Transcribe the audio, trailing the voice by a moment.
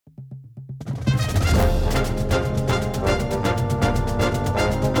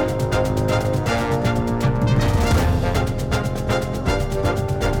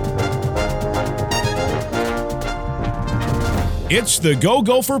It's the Go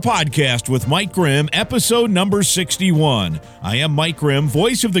Gopher Podcast with Mike Grimm, episode number 61. I am Mike Grimm,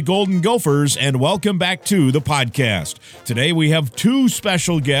 voice of the Golden Gophers, and welcome back to the podcast. Today we have two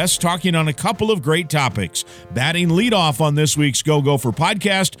special guests talking on a couple of great topics. Batting leadoff on this week's Go Gopher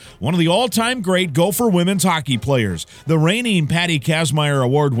Podcast, one of the all-time great Gopher women's hockey players, the reigning Patty Kazmaier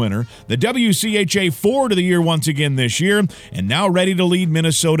Award winner, the WCHA Forward of the Year once again this year, and now ready to lead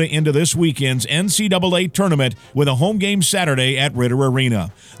Minnesota into this weekend's NCAA tournament with a home game Saturday at Ritter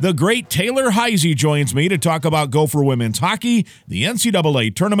Arena. The great Taylor Heise joins me to talk about Gopher women's hockey, the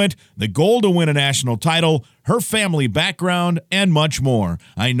NCAA tournament, the goal to win a national title, her family background, and much more.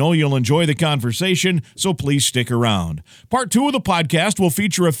 I know you'll enjoy the conversation, so please stick around. Part 2 of the podcast will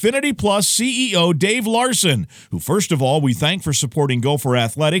feature Affinity Plus CEO Dave Larson, who first of all we thank for supporting Gopher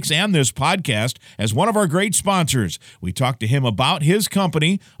Athletics and this podcast as one of our great sponsors. We talked to him about his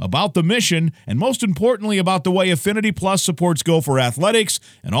company, about the mission, and most importantly about the way Affinity Plus supports Gopher Athletics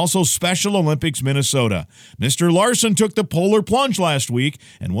and also Special Olympics Minnesota. Mr. Larson took the polar plunge last week,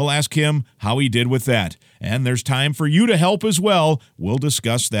 and we'll ask him how he did with that. And there's time for you to help as well. We'll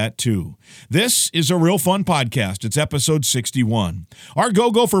discuss that too. This is a real fun podcast. It's episode 61. Our Go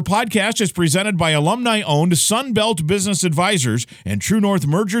Gopher podcast is presented by alumni-owned Sunbelt Business Advisors and True North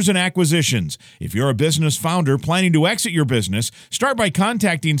Mergers and Acquisitions. If you're a business founder planning to exit your business, start by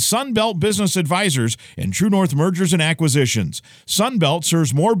contacting Sunbelt Business Advisors and True North Mergers and Acquisitions. Sunbelt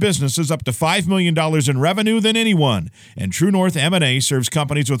serves more businesses up to $5 million in revenue than anyone, and True North M&A serves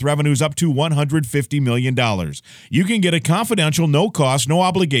companies with revenues up to $150 million. You can get a confidential, no-cost,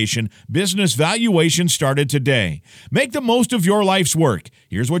 no-obligation business valuation started today. Make the most of your life's work.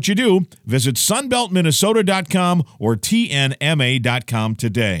 Here's what you do. Visit sunbeltminnesota.com or tnma.com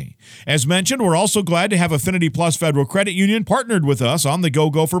today. As mentioned, we're also glad to have Affinity Plus Federal Credit Union partnered with us on the Go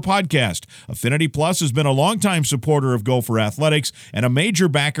Gopher podcast. Affinity Plus has been a longtime supporter of Gopher Athletics and a major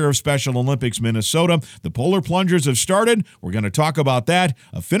backer of Special Olympics Minnesota. The Polar Plungers have started. We're going to talk about that.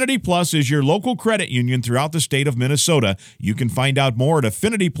 Affinity Plus is your local credit union throughout the state of Minnesota. You can find out more at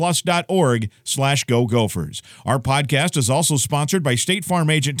affinityplus.org/Go Gophers. Our podcast is also sponsored by State Farm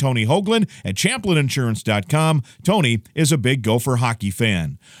agent Tony Hoagland at ChamplinInsurance.com. Tony is a big Gopher hockey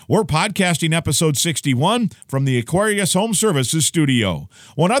fan. We're podcasting episode 61 from the Aquarius Home Services studio.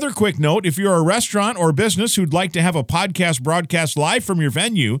 One other quick note, if you're a restaurant or business who'd like to have a podcast broadcast live from your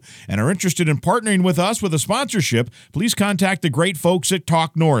venue and are interested in partnering with us with a sponsorship, please contact the great folks at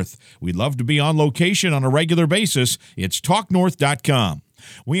Talk North. We'd love to be on location on a regular basis. It's talknorth.com.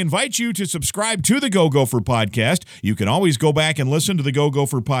 We invite you to subscribe to the Go Gopher podcast. You can always go back and listen to the Go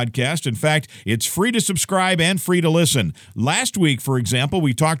Gopher podcast. In fact, it's free to subscribe and free to listen. Last week, for example,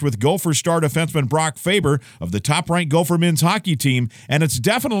 we talked with Gopher star defenseman Brock Faber of the top-ranked Gopher men's hockey team, and it's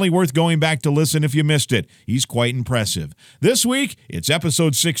definitely worth going back to listen if you missed it. He's quite impressive. This week, it's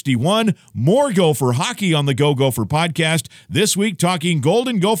episode 61, more Gopher hockey on the Go Gopher podcast. This week, talking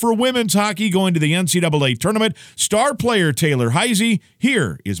Golden Gopher women's hockey going to the NCAA tournament. Star player Taylor Heise. Here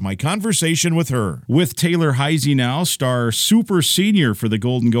is my conversation with her. With Taylor Heise now, star super senior for the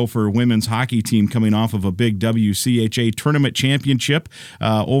Golden Gopher women's hockey team, coming off of a big WCHA tournament championship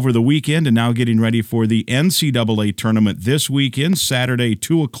over the weekend, and now getting ready for the NCAA tournament this weekend, Saturday,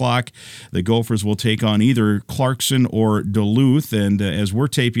 2 o'clock. The Gophers will take on either Clarkson or Duluth, and as we're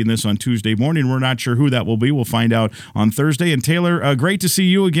taping this on Tuesday morning, we're not sure who that will be. We'll find out on Thursday. And Taylor, great to see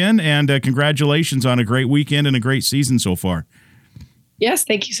you again, and congratulations on a great weekend and a great season so far. Yes,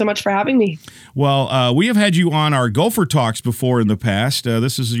 thank you so much for having me. Well, we have had you on our Gopher Talks before in the past.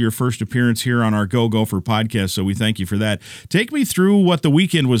 This is your first appearance here on our Go Gopher podcast, so we thank you for that. Take me through what the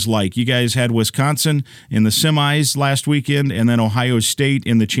weekend was like. You guys had Wisconsin in the semis last weekend and then Ohio State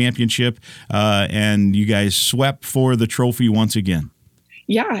in the championship, and you guys swept for the trophy once again.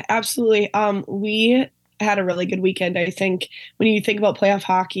 Yeah, absolutely. We had a really good weekend. I think when you think about playoff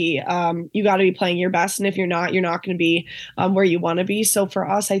hockey, you got to be playing your best, and if you're not going to be where you want to be. So for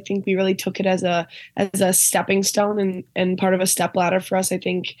us, I think we really took it as a stepping stone and part of a step ladder for us. I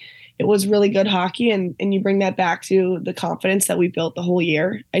think it was really good hockey, and you bring that back to the confidence that we built the whole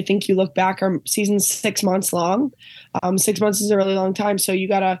year. I think you look back, our season's 6 months long. 6 months is a really long time, so you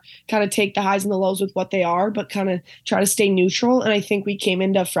got to kind of take the highs and the lows with what they are, but kind of try to stay neutral. And I think we came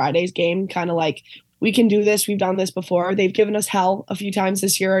into Friday's game kind of like, we can do this. We've done this before. They've given us hell a few times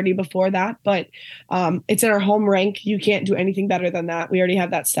this year already before that, but it's in our home rink. You can't do anything better than that. We already have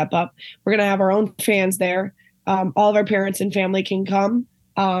that step up. We're going to have our own fans there. All of our parents and family can come.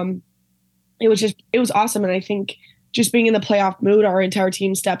 It was awesome. And I think just being in the playoff mood, our entire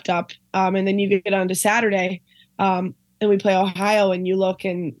team stepped up. And then you get on to Saturday and we play Ohio, and you look,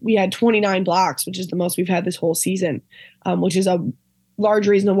 and we had 29 blocks, which is the most we've had this whole season. which is a large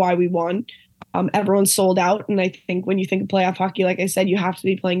reason why we won. Everyone's sold out. And I think when you think of playoff hockey, like I said, you have to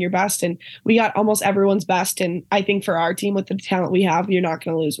be playing your best. And we got almost everyone's best. And I think for our team with the talent we have, you're not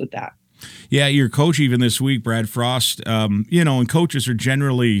going to lose with that. Yeah, your coach even this week, Brad Frost, and coaches are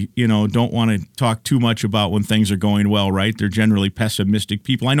generally, don't want to talk too much about when things are going well, right? They're generally pessimistic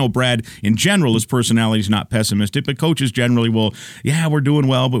people. I know Brad, in general, his personality is not pessimistic, but coaches generally will, yeah, we're doing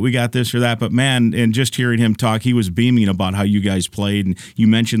well, but we got this or that. But man, and just hearing him talk, he was beaming about how you guys played. And you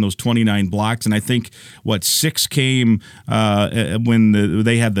mentioned those 29 blocks. And I think, 6 came when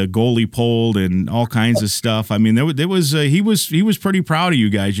they had the goalie pulled and all kinds of stuff. I mean, he was pretty proud of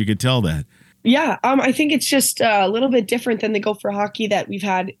you guys. You could tell that. Yeah, I think it's just a little bit different than the Gopher hockey that we've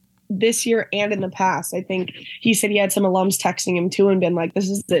had this year and in the past. I think he said he had some alums texting him too and been like, this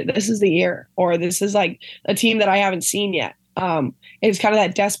is the year, or this is like a team that I haven't seen yet. It's kind of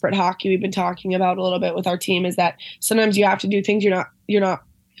that desperate hockey we've been talking about a little bit with our team, is that sometimes you have to do things you're not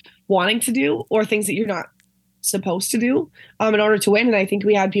wanting to do, or things that you're not supposed to do in order to win. And I think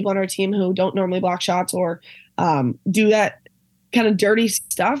we had people on our team who don't normally block shots or do that kind of dirty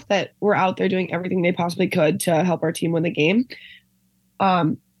stuff, that were out there doing everything they possibly could to help our team win the game.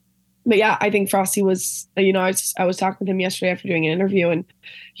 But yeah, I think Frosty was, I was talking with him yesterday after doing an interview, and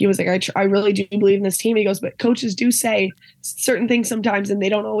he was like, I really do believe in this team. He goes, but coaches do say certain things sometimes and they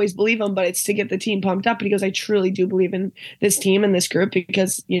don't always believe them, but it's to get the team pumped up. And he goes, I truly do believe in this team and this group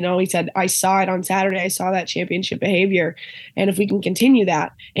because, he said, I saw it on Saturday. I saw that championship behavior. And if we can continue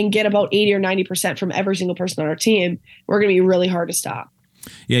that and get about 80 or 90% from every single person on our team, we're going to be really hard to stop.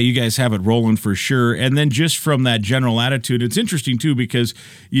 Yeah, you guys have it rolling for sure. And then just from that general attitude, it's interesting, too, because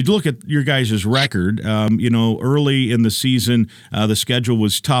you'd look at your guys' record. Early in the season, the schedule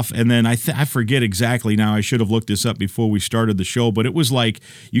was tough. And then I forget exactly now. I should have looked this up before we started the show. But it was like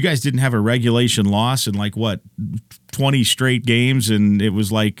you guys didn't have a regulation loss in 20 straight games. And it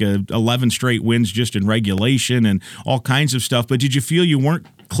was like 11 straight wins just in regulation and all kinds of stuff. But did you feel you weren't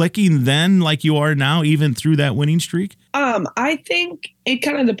clicking then like you are now, even through that winning streak? I think it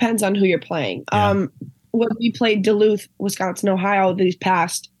kind of depends on who you're playing. Yeah. When we played Duluth, Wisconsin, Ohio, these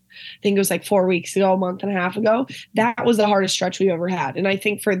past, I think it was like 4 weeks ago, a month and a half ago, that was the hardest stretch we've ever had. And I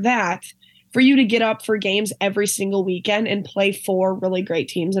think for you to get up for games every single weekend and play 4 really great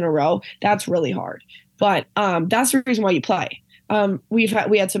teams in a row, that's really hard. But that's the reason why you play. We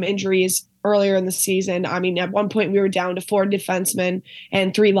had some injuries earlier in the season. I mean, at one point we were down to 4 defensemen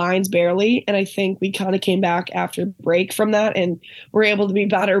and 3 lines barely. And I think we kind of came back after the break from that and were able to be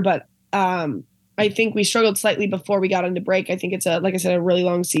better. But I think we struggled slightly before we got into break. I think it's like I said, a really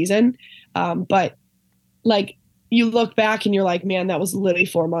long season. But you look back and you're like, man, that was literally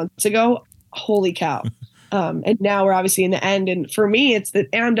 4 months ago. Holy cow. And now we're obviously in the end. And for me, it's that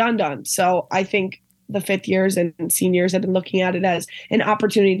I'm done. So I think the fifth years and seniors have been looking at it as an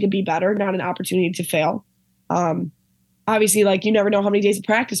opportunity to be better, not an opportunity to fail. Obviously, you never know how many days of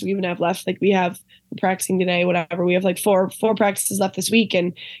practice we even have left. We're practicing today, whatever. We have four practices left this week,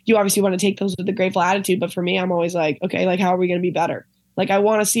 and you obviously want to take those with a grateful attitude. But for me, I'm always okay, how are we going to be better? I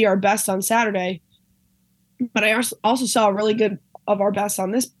want to see our best on Saturday, but I also saw really good of our best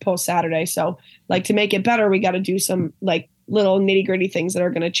on this post Saturday. So to make it better, we got to do some little nitty gritty things that are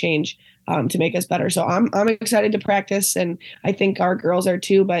going to change to make us better. So I'm excited to practice, and I think our girls are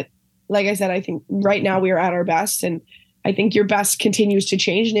too. But like I said, I think right now we are at our best, and I think your best continues to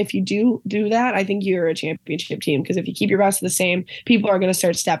change. And if you do that, I think you're a championship team, because if you keep your best the same, people are going to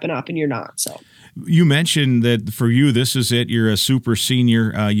start stepping up and you're not. So you mentioned that for you, this is it. You're a super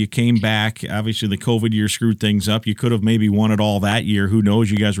senior. You came back. Obviously, the COVID year screwed things up. You could have maybe won it all that year. Who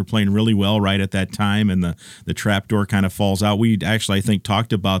knows? You guys were playing really well right at that time, and the trap door kind of falls out. We actually, I think,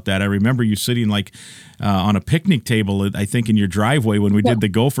 talked about that. I remember you sitting on a picnic table, I think, in your driveway when we did the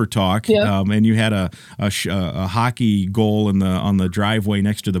Gopher talk, and you had a hockey goal on the driveway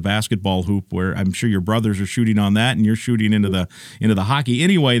next to the basketball hoop, where I'm sure your brothers are shooting on that, and you're shooting into the hockey.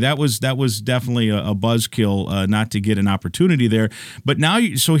 Anyway, that was definitely a buzzkill not to get an opportunity there. But now,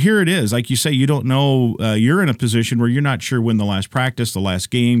 so here it is. Like you say, you don't know. You're in a position where you're not sure when the last practice, the last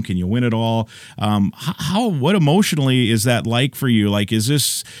game, can you win it all? What emotionally is that like for you?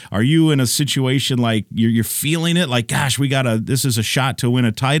 Are you in a situation you're feeling it? Gosh, this is a shot to win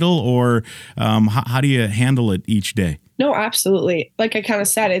a title, or how do you handle it each day? No, absolutely. Like I kind of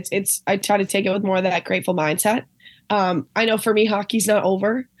said, I try to take it with more of that grateful mindset. I know for me, hockey's not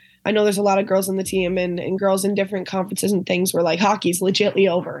over. I know there's a lot of girls on the team and girls in different conferences and things where hockey's legitly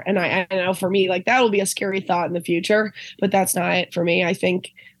over. And I know for me, that will be a scary thought in the future, but that's not it for me. I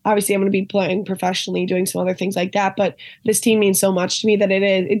think obviously I'm going to be playing professionally, doing some other things like that, but this team means so much to me that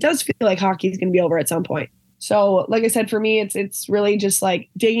it does feel like hockey's going to be over at some point. So, like I said, for me, it's really just like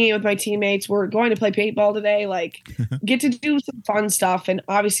digging in with my teammates. We're going to play paintball today, like get to do some fun stuff. And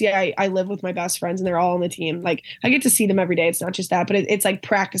obviously, I live with my best friends, and they're all on the team. Like I get to see them every day. It's not just that, but it's like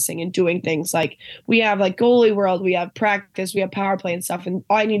practicing and doing things. Like we have like goalie world, we have practice, we have power play and stuff. And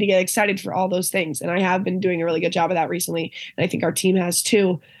I need to get excited for all those things. And I have been doing a really good job of that recently, and I think our team has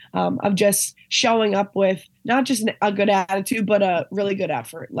too. Of just showing up with not just a good attitude, but a really good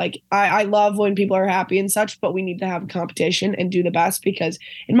effort. Like I love when people are happy and such, but we need to have competition and do the best because,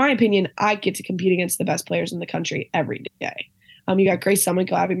 in my opinion, I get to compete against the best players in the country every day. You got Grace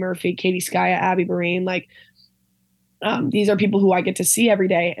Summinkle, Abby Murphy, Katie Skaya, Abby Barine. Like these are people who I get to see every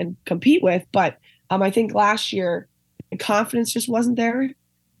day and compete with. But I think last year the confidence just wasn't there.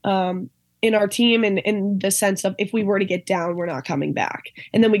 In our team and in the sense of if we were to get down, we're not coming back.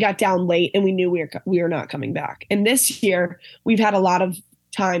 And then we got down late and we knew we were not coming back. And this year we've had a lot of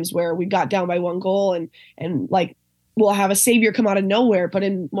times where we got down by one goal and like we'll have a savior come out of nowhere. But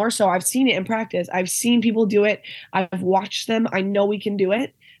in more so, I've seen it in practice. I've seen people do it. I've watched them. I know we can do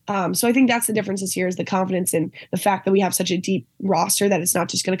it. So I think that's the difference this year is the confidence and the fact that we have such a deep roster that it's not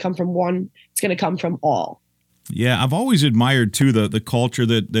just going to come from one, it's going to come from all. Yeah, I've always admired, too, the culture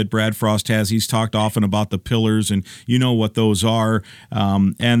that Brad Frost has. He's talked often about the pillars, and you know what those are,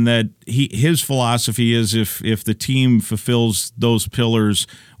 and that his philosophy is if the team fulfills those pillars,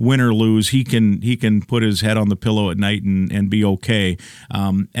 win or lose, he can put his head on the pillow at night and be okay.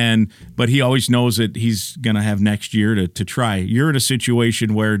 But he always knows that he's going to have next year to try. You're in a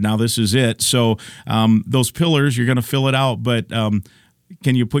situation where now this is it. So those pillars, you're going to fill it out, but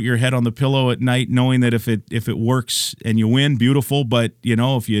can you put your head on the pillow at night knowing that if it works and you win, beautiful, but you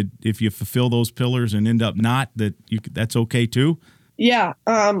know if you fulfill those pillars and end up not, that's okay too? Yeah.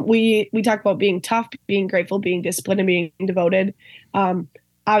 We talk about being tough, being grateful, being disciplined, and being devoted.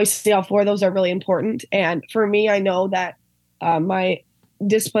 Obviously all four of those are really important. And for me, I know that my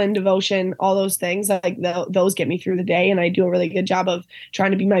discipline, devotion, all those things, like those get me through the day. And I do a really good job of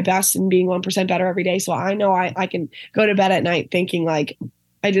trying to be my best and being 1% better every day. So I know I can go to bed at night thinking like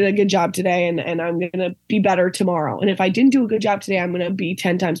I did a good job today and I'm going to be better tomorrow. And if I didn't do a good job today, I'm going to be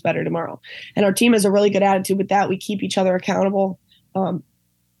 10 times better tomorrow. And our team has a really good attitude with that. We keep each other accountable.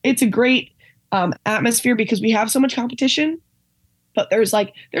 It's a great atmosphere because we have so much competition. But there's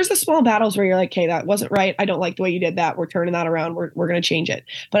the small battles where you're like, hey, that wasn't right. I don't like the way you did that. We're turning that around. We're going to change it.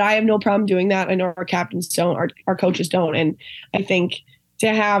 But I have no problem doing that. I know our captains don't, our coaches don't. And I think to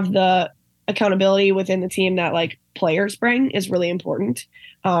have the accountability within the team that like players bring is really important.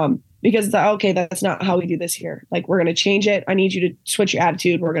 Because okay, that's not how we do this here. Like we're going to change it. I need you to switch your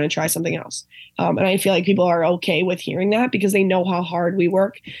attitude. We're going to try something else. And I feel like people are okay with hearing that because they know how hard we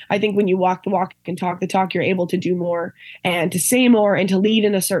work. I think when you walk the walk and talk the talk, you're able to do more and to say more and to lead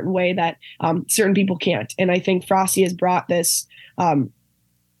in a certain way that certain people can't. And I think Frosty has brought this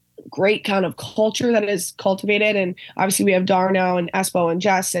great kind of culture that is cultivated. And obviously we have Dar now and Espo and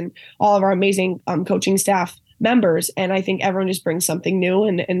Jess and all of our amazing coaching staff members. And I think everyone just brings something new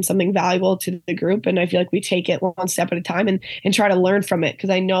and something valuable to the group. And I feel like we take it one step at a time and try to learn from it. Because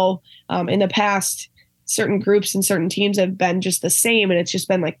I know in the past, certain groups and certain teams have been just the same. And it's just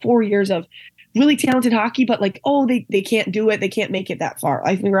been like 4 years of really talented hockey, but like, oh, they can't do it. They can't make it that far.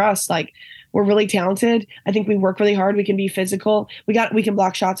 I think for us, like, we're really talented. I think we work really hard. We can be physical. We can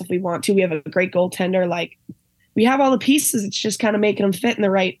block shots if we want to. We have a great goaltender. Like we have all the pieces. It's just kind of making them fit in the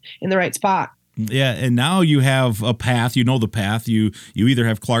right spot. Yeah, and now you have a path. You know the path. You either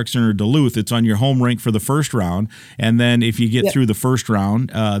have Clarkson or Duluth. It's on your home rink for the first round, and then if you get through the first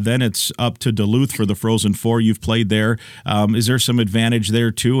round, then it's up to Duluth for the Frozen Four. You've played there. Is there some advantage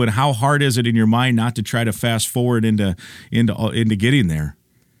there too? And how hard is it in your mind not to try to fast forward into getting there?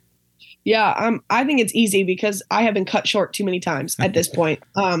 Yeah, I think it's easy because I have been cut short too many times at this point.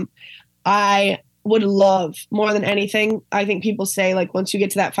 I would love more than anything. I think people say like once you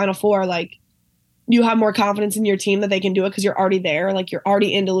get to that Final Four, like you have more confidence in your team that they can do it because you're already there. Like you're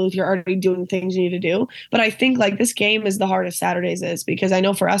already in Duluth. You're already doing things you need to do. But I think like this game is the hardest Saturdays is because I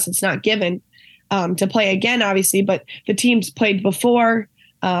know for us it's not given to play again, obviously, but the teams played before.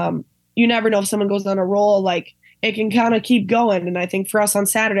 You never know if someone goes on a roll, like it can kind of keep going. And I think for us on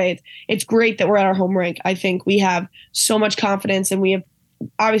Saturday, it's great that we're at our home rink. I think we have so much confidence and we have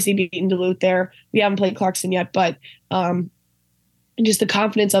obviously beaten Duluth there. We haven't played Clarkson yet, but just the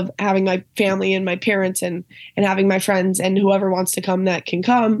confidence of having my family and my parents and having my friends and whoever wants to come that can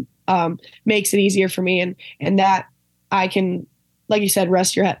come makes it easier for me. And that I can, like you said,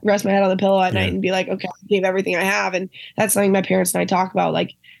 rest my head on the pillow at night and be like, okay, I gave everything I have. And that's something my parents and I talk about.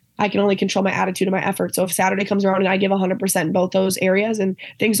 Like I can only control my attitude and my effort. So if Saturday comes around and I give 100% in both those areas and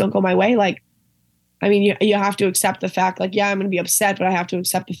things don't go my way, like I mean, you have to accept the fact, like, yeah, I'm going to be upset, but I have to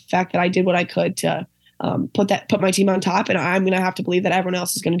accept the fact that I did what I could to put my team on top, and I'm going to have to believe that everyone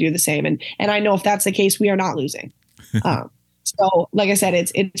else is going to do the same. And I know if that's the case, we are not losing. So, like I said,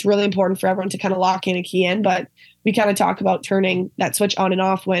 it's really important for everyone to kind of lock in and key in. But we kind of talk about turning that switch on and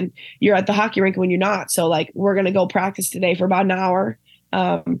off when you're at the hockey rink and when you're not. So, like, we're going to go practice today for about an hour.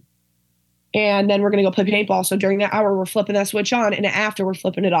 And then we're going to go play paintball. So during that hour, we're flipping that switch on, and after we're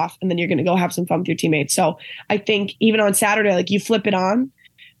flipping it off, and then you're going to go have some fun with your teammates. So I think even on Saturday, like, you flip it on,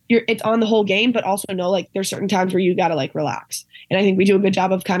 it's on the whole game, but also know, like, there's certain times where you got to, like, relax. And I think we do a good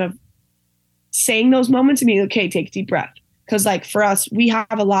job of kind of saying those moments and being, okay, take a deep breath. Because, like, for us, we have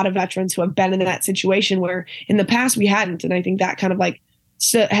a lot of veterans who have been in that situation where in the past we hadn't. And I think that kind of, like,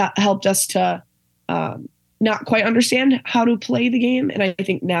 helped us to not quite understand how to play the game. And I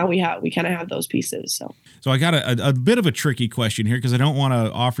think now we kind of have those pieces. So I got a bit of a tricky question here, because I don't want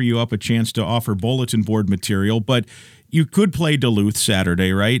to offer you up a chance to offer bulletin board material, but you could play Duluth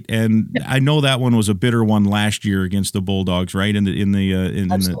Saturday, right? And I know that one was a bitter one last year against the Bulldogs, right? In the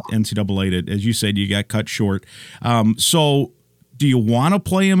NCAA, as you said, you got cut short. So do you want to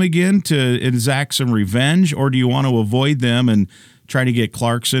play them again to exact some revenge, or do you want to avoid them and try to get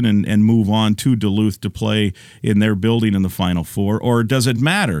Clarkson and move on to Duluth to play in their building in the Final Four, or does it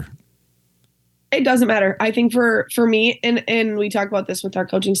matter? It doesn't matter. I think for me, and we talk about this with our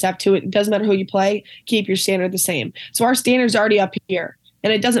coaching staff too, it doesn't matter who you play, keep your standard the same. So our standard's already up here,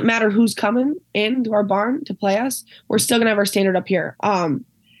 and it doesn't matter who's coming into our barn to play us. We're still going to have our standard up here. And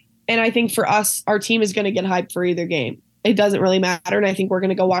I think for us, our team is going to get hyped for either game. It doesn't really matter. And I think we're going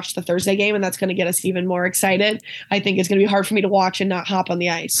to go watch the Thursday game, and that's going to get us even more excited. I think it's going to be hard for me to watch and not hop on the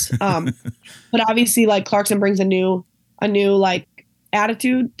ice. But obviously, like, Clarkson brings a new like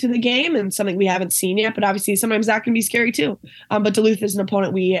attitude to the game and something we haven't seen yet. But obviously sometimes that can be scary too. But Duluth is an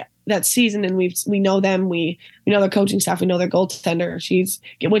opponent that season, and we know them. We know their coaching staff. We know their goaltender.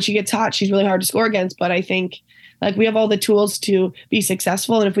 When she gets hot, she's really hard to score against. But I think, like, we have all the tools to be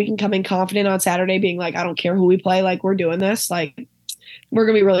successful. And if we can come in confident on Saturday, being like, I don't care who we play, like, we're doing this, like, we're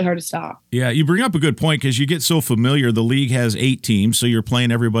going to be really hard to stop. Yeah, you bring up a good point, because you get so familiar. The league has 8 teams, so you're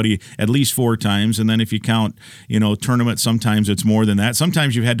playing everybody at least 4 times. And then if you count, tournament, sometimes it's more than that.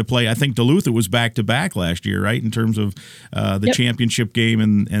 Sometimes you've had to play, I think Duluth, it was back-to-back last year, right, in terms of the championship game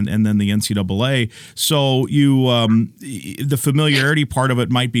and then the NCAA. So the familiarity part of it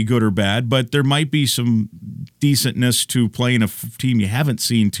might be good or bad, but there might be some decentness to playing a team you haven't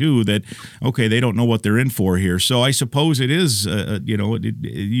seen too, that, okay, they don't know what they're in for here. So I suppose it is,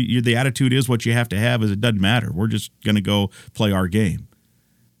 the attitude is what you have to have, is it doesn't matter. We're just going to go play our game.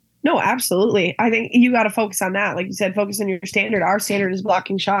 No, absolutely. I think you got to focus on that. Like you said, focus on your standard. Our standard is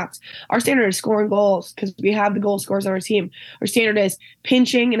blocking shots. Our standard is scoring goals, because we have the goal scorers on our team. Our standard is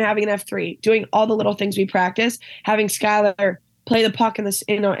pinching and having an F3, doing all the little things we practice, having Skylar play the puck in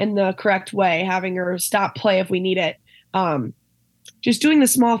the correct way, having her stop play if we need it. Just doing the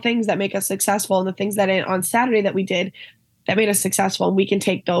small things that make us successful, and the things that on Saturday that we did that made us successful, and we can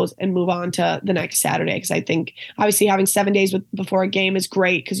take those and move on to the next Saturday. Because I think obviously having 7 days before a game is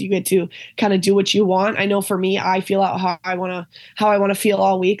great, because you get to kind of do what you want. I know for me, I feel out how I want to feel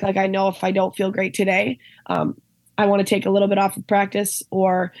all week. Like, I know if I don't feel great today, I want to take a little bit off of practice,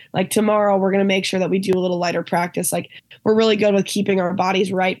 or like tomorrow we're going to make sure that we do a little lighter practice. Like, we're really good with keeping our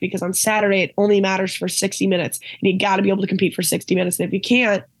bodies right, because on Saturday it only matters for 60 minutes, and you got to be able to compete for 60 minutes. And if you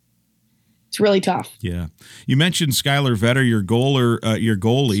can't, it's really tough. Yeah. You mentioned Skylar Vetter, your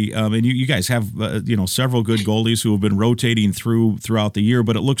goalie, and you guys have several good goalies who have been rotating throughout the year,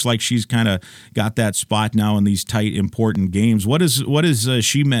 but it looks like she's kind of got that spot now in these tight, important games. What is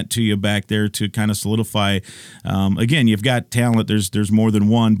she meant to you back there to kind of solidify? Again, you've got talent. There's more than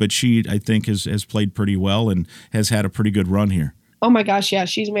one, but she, I think, has played pretty well and has had a pretty good run here. Oh my gosh, yeah,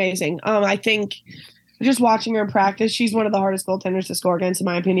 she's amazing. I think just watching her in practice, she's one of the hardest goaltenders to score against, in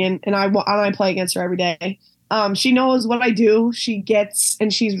my opinion. And I play against her every day. She knows what I do.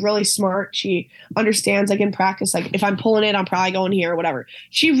 And she's really smart. She understands, like, in practice, like, if I'm pulling it, I'm probably going here or whatever.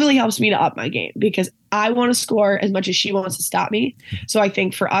 She really helps me to up my game, because I want to score as much as she wants to stop me. So I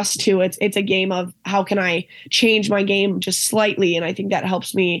think for us too, it's a game of how can I change my game just slightly. And I think that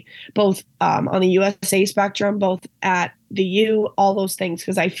helps me both on the USA spectrum, both at the U, all those things.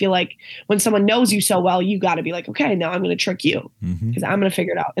 Because I feel like when someone knows you so well, you got to be like, okay, now I'm going to trick you, because I'm going to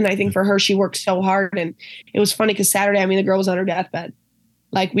figure it out. And I think for her, she worked so hard. And it was funny because Saturday, the girl was on her deathbed.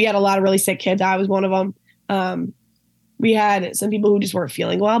 Like, we had a lot of really sick kids. I was one of them. We had some people who just weren't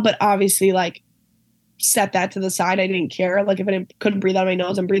feeling well, but obviously, like, set that to the side. I didn't care. Like, if I couldn't breathe out of my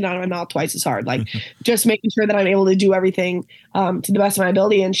nose, I'm breathing out of my mouth twice as hard. Like, just making sure that I'm able to do everything to the best of my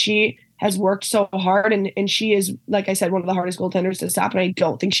ability. And she has worked so hard, and she is, like I said, one of the hardest goaltenders to stop, and I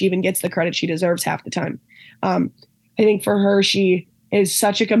don't think she even gets the credit she deserves half the time. I think for her, she is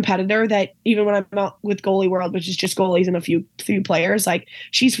such a competitor that even when I'm out with Goalie World, which is just goalies and a few players, like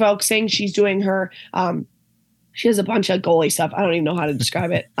she's focusing, she's doing her she has a bunch of goalie stuff. I don't even know how to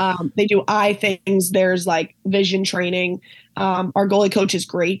describe it. They do eye things. There's like vision training. Our goalie coach is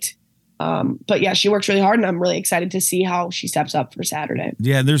great. But yeah, she works really hard, and I'm really excited to see how she steps up for Saturday.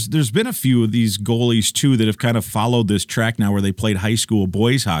 Yeah, there's been a few of these goalies too that have kind of followed this track now, where they played high school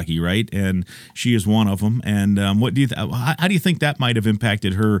boys hockey, right? And she is one of them. And what do you how do you think that might have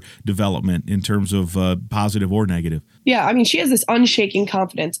impacted her development in terms of positive or negative? Yeah, I mean, she has this unshaking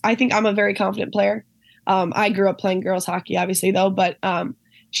confidence. I think I'm a very confident player. I grew up playing girls hockey, obviously, though, but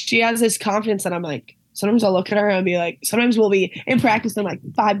she has this confidence that I'm like, sometimes I'll look at her and be like, sometimes we'll be in practice and like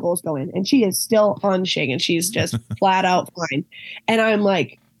 5 goals go in, and she is still unshaken. She's just flat out fine. And I'm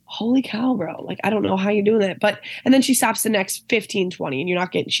like, holy cow, bro. Like, I don't know how you're doing that. And then she stops the next 15, 20,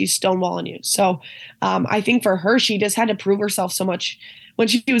 and she's stonewalling you. So I think for her, she just had to prove herself so much when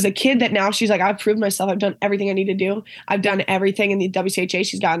she was a kid that now she's like, I've proved myself. I've done everything I need to do. I've done everything in the WCHA.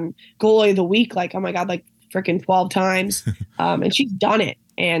 She's gotten goalie of the week, like, oh my God, like freaking 12 times. And she's done it.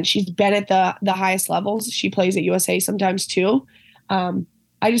 And she's been at the highest levels. She plays at USA sometimes too.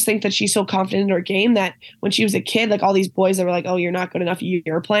 I just think that she's so confident in her game that when she was a kid, like all these boys that were like, oh, you're not good enough,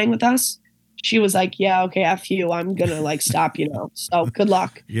 you're playing with us. She was like, yeah, okay, F you. I'm going to like stop, So good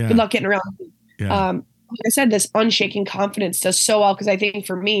luck. Yeah. Good luck getting around. Yeah. Like I said, this unshaken confidence does so well, because I think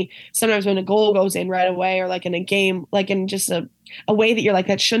for me, sometimes when a goal goes in right away, or like in a game, like in just a way that you're like,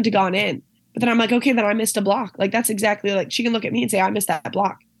 that shouldn't have gone in. But then I'm like, okay, then I missed a block. Like that's exactly, like she can look at me and say, I missed that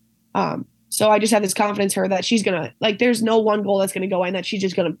block. So I just have this confidence in her that she's going to, like, there's no one goal that's going to go in that she's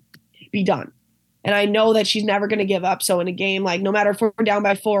just going to be done. And I know that she's never going to give up. So in a game, like no matter if we're down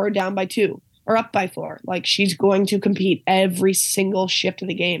by 4 or down by 2 or up by 4, like she's going to compete every single shift of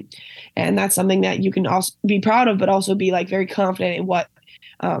the game. And that's something that you can also be proud of, but also be like very confident in what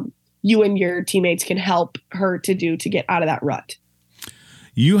you and your teammates can help her to do to get out of that rut.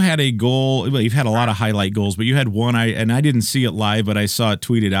 You had a goal. Well, you've had a lot of highlight goals, but you had one. I didn't see it live, but I saw it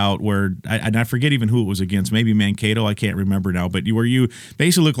tweeted out where I forget even who it was against. Maybe Mankato. I can't remember now. But you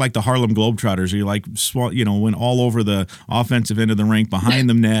basically looked like the Harlem Globetrotters. You like went all over the offensive end of the rink, behind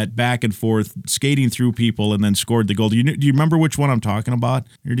the net, back and forth, skating through people, and then scored the goal. Do you remember which one I'm talking about,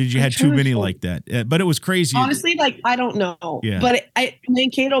 or did you had too many like that? But it was crazy. Honestly, like I don't know. Yeah. But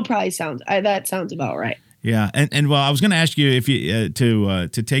Mankato probably sounds about right. Yeah, and well, I was going to ask you if you to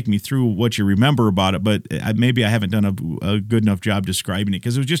take me through what you remember about it, but maybe I haven't done a good enough job describing it,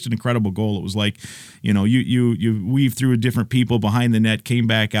 because it was just an incredible goal. It was like, you weaved through different people behind the net, came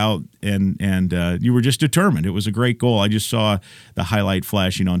back out, and you were just determined. It was a great goal. I just saw the highlight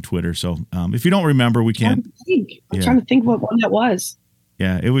flashing on Twitter. So if you don't remember, we can't. I'm trying to think what one that was.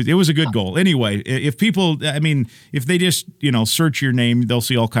 Yeah, it was a good goal. Anyway, if people, if they just, search your name, they'll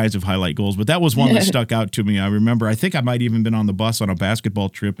see all kinds of highlight goals. But that was one that stuck out to me. I remember, I think I might even been on the bus on a basketball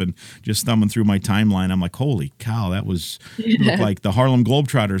trip and just thumbing through my timeline. I'm like, holy cow, that looked like the Harlem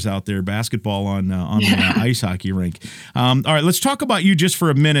Globetrotters out there, basketball on the ice hockey rink. All right, let's talk about you just for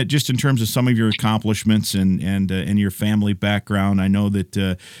a minute, just in terms of some of your accomplishments and your family background. I know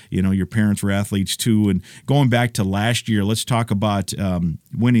that, your parents were athletes too. And going back to last year, let's talk about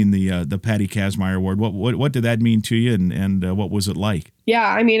winning the Patty Kazmaier Award. What did that mean to you, and what was it like? Yeah,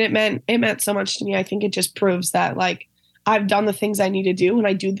 I mean, it meant so much to me. I think it just proves that like I've done the things I need to do and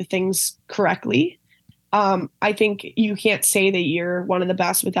I do the things correctly. I think you can't say that you're one of the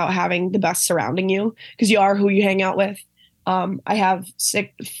best without having the best surrounding you, because you are who you hang out with. I have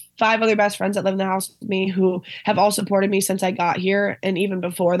 5 other best friends that live in the house with me who have all supported me since I got here, and even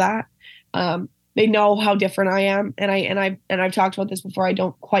before that. They know how different I am, and I've talked about this before. I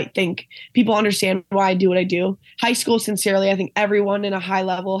don't quite think people understand why I do what I do. High school, sincerely, I think everyone in a high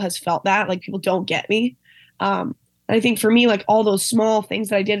level has felt that, like people don't get me. And I think for me, like all those small things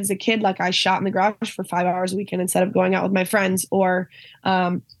that I did as a kid, like I shot in the garage for 5 hours a weekend instead of going out with my friends, or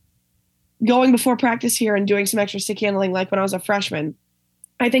going before practice here and doing some extra stick handling, like when I was a freshman.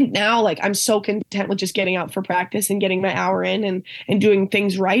 I think now, like, I'm so content with just getting out for practice and getting my hour in and doing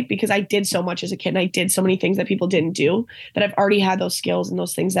things right, because I did so much as a kid and I did so many things that people didn't do, that I've already had those skills and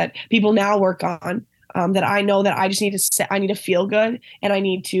those things that people now work on, that I know that I just need I need to feel good and I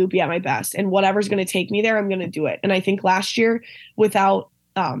need to be at my best, and whatever's going to take me there, I'm going to do it. And I think last year, without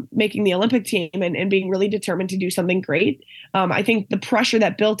making the Olympic team and being really determined to do something great. I think the pressure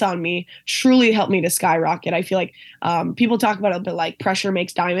that built on me truly helped me to skyrocket. I feel like people talk about it, but like pressure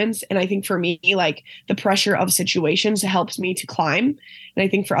makes diamonds. And I think for me, like the pressure of situations helps me to climb. And I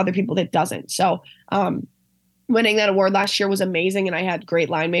think for other people that doesn't. So winning that award last year was amazing. And I had great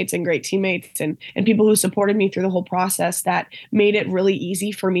line mates and great teammates and people who supported me through the whole process that made it really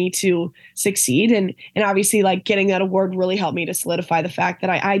easy for me to succeed. And obviously like getting that award really helped me to solidify the fact that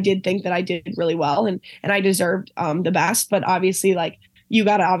I did think that I did really well and I deserved the best. But obviously like you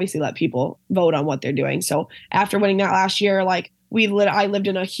got to obviously let people vote on what they're doing. So after winning that last year, like I lived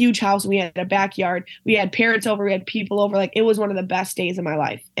in a huge house. We had a backyard. We had parents over. We had people over. Like it was one of the best days of my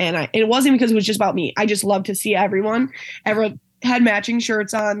life. And it wasn't because it was just about me. I just loved to see everyone had matching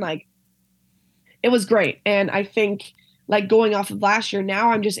shirts on. Like it was great. And I think like going off of last year,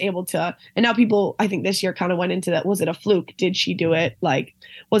 now I'm just able to, and now people, I think this year kind of went into that. Was it a fluke? Did she do it? Like,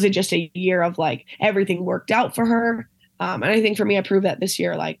 was it just a year of like everything worked out for her? And I think for me, I proved that this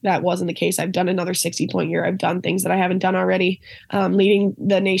year, like that wasn't the case. I've done another 60-point year. I've done things that I haven't done already, leading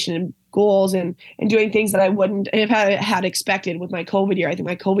the nation in goals and doing things that I wouldn't have had expected with my COVID year. I think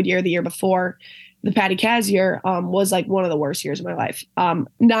my COVID year, the year before the Patty Kaz year, was like one of the worst years of my life.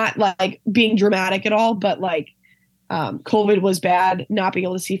 Not like being dramatic at all, but like COVID was bad, not being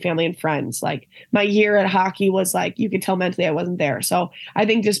able to see family and friends. Like my year at hockey was like, you could tell mentally I wasn't there. So I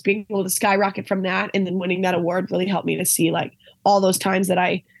think just being able to skyrocket from that and then winning that award really helped me to see like all those times that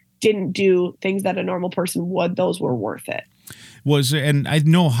I didn't do things that a normal person would, those were worth it. And I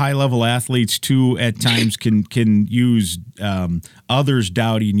know high level athletes too at times can use others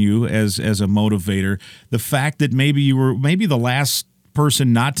doubting you as a motivator. The fact that maybe you were the last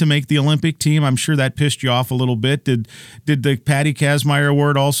person not to make the Olympic team, I'm sure that pissed you off a little bit. Did the Patty Kazmaier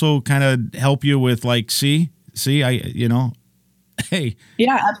Award also kind of help you with like, hey.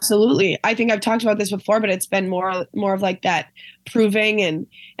 Yeah, absolutely. I think I've talked about this before, but it's been more of like that proving. And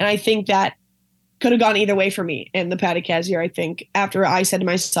I think that could have gone either way for me in the Patty Kaz year. I think after I said to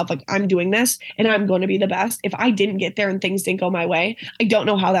myself, like, I'm doing this and I'm going to be the best. If I didn't get there and things didn't go my way, I don't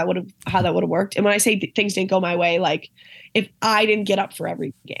know how that would have worked. And when I say things didn't go my way, like if I didn't get up for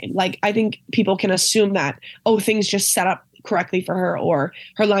every game, like I think people can assume that, oh, things just set up correctly for her or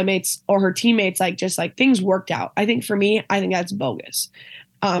her line mates or her teammates, like just like things worked out. I think for me, I think that's bogus.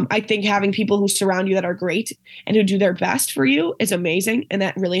 I think having people who surround you that are great and who do their best for you is amazing. And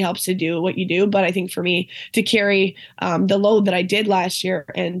that really helps to do what you do. But I think for me to carry the load that I did last year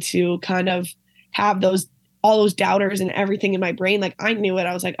and to kind of have all those doubters and everything in my brain, like I knew it.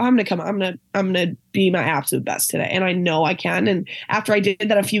 I was like, oh, I'm going to be my absolute best today. And I know I can. And after I did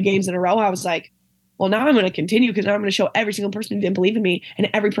that a few games in a row, I was like, well, now I'm going to continue because now I'm going to show every single person who didn't believe in me and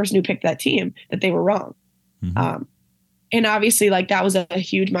every person who picked that team that they were wrong. Mm-hmm. And obviously, like that was a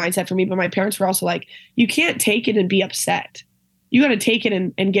huge mindset for me. But my parents were also like, you can't take it and be upset. You got to take it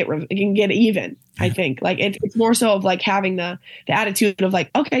and get even. I think like it's more so of like having the attitude of like,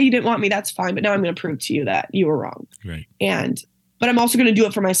 okay, you didn't want me, that's fine, but now I'm going to prove to you that you were wrong. Right. But I'm also going to do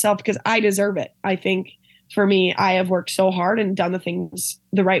it for myself because I deserve it. I think for me, I have worked so hard and done the things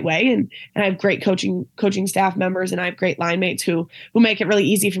the right way. And I have great coaching staff members and I have great line mates who make it really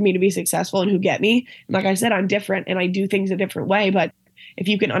easy for me to be successful and who get me. And like I said, I'm different and I do things a different way. But if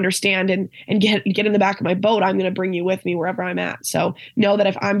you can understand and get in the back of my boat, I'm going to bring you with me wherever I'm at. So know that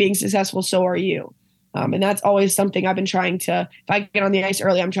if I'm being successful, so are you. And that's always something I've been trying to, if I get on the ice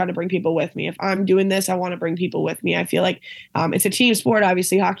early, I'm trying to bring people with me. If I'm doing this, I want to bring people with me. I feel like it's a team sport.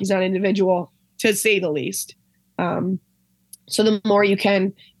 Obviously, hockey's not individual, to say the least. So the more you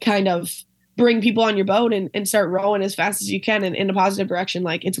can kind of bring people on your boat and start rowing as fast as you can in a positive direction,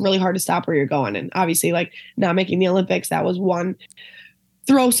 like it's really hard to stop where you're going. And obviously like not making the Olympics, that was one.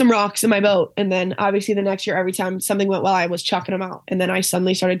 Throw some rocks in my boat. And then obviously the next year, every time something went well, I was chucking them out. And then I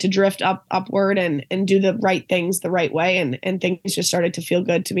suddenly started to drift upward and do the right things the right way. And things just started to feel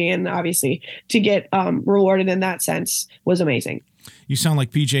good to me. And obviously to get rewarded in that sense was amazing. You sound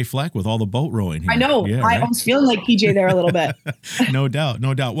like PJ Fleck with all the boat rowing here. I know. Yeah, I was feeling like PJ there a little bit. No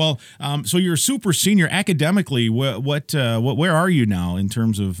doubt. Well, so you're a super senior academically. Where are you now in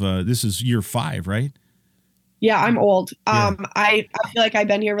terms of this is year 5, right? Yeah, I'm old. Yeah. I feel like I've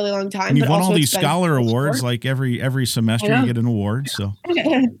been here a really long time. And you've won all these scholar awards, like every semester you get an award. So,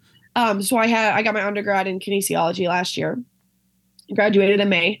 so I got my undergrad in kinesiology last year. Graduated in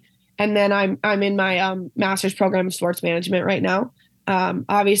May, and then I'm in my master's program of sports management right now.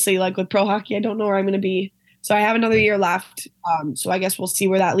 Obviously, like with pro hockey, I don't know where I'm going to be, so I have another year left. So I guess we'll see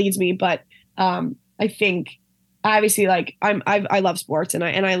where that leads me. But I think obviously, like I love sports and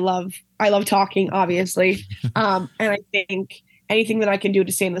I love talking, obviously. And I think anything that I can do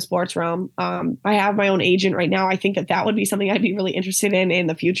to stay in the sports realm. I have my own agent right now. I think that would be something I'd be really interested in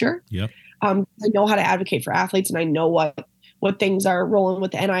the future. Yep. I know how to advocate for athletes, and I know what things are rolling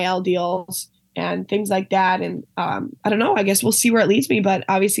with the NIL deals and things like that. And I don't know, I guess we'll see where it leads me, but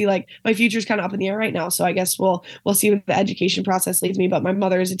obviously like my future's kind of up in the air right now. So I guess we'll see where the education process leads me, but my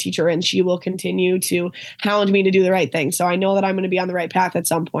mother is a teacher and she will continue to hound me to do the right thing. So I know that I'm going to be on the right path at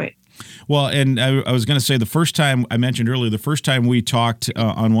some point. Well, and I was going to say the first time I mentioned earlier, the first time we talked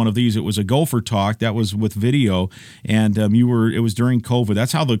on one of these, it was a Gopher Talk that was with video, and it was during COVID.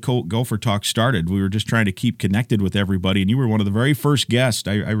 That's how the Gopher Talk started. We were just trying to keep connected with everybody, and you were one of the very first guests.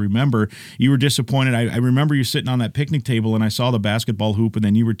 I remember you were disappointed. I remember you sitting on that picnic table, and I saw the basketball hoop, and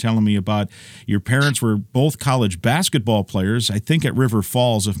then you were telling me about your parents were both college basketball players, I think at River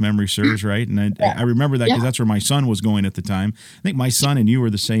Falls, if memory serves right. And I remember that because that's where my son was going at the time. I think my son and you were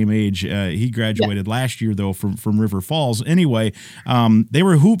the same age. He graduated last year, though, from River Falls. Anyway, they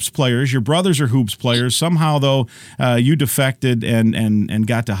were hoops players. Your brothers are hoops players. Somehow, though, you defected and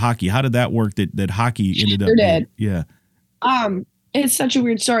got to hockey. How did that work? That hockey ended up did. Yeah. It's such a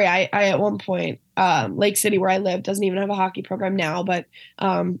weird story. I at one point, Lake City, where I live, doesn't even have a hockey program now. But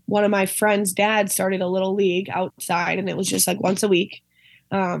one of my friend's dad started a little league outside, and it was just like once a week.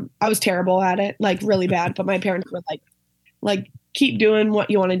 I was terrible at it, like really bad. But my parents were like, keep doing what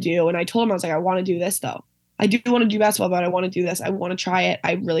you want to do. And I told him, I was like, I want to do this though. I do want to do basketball, but I want to do this. I want to try it.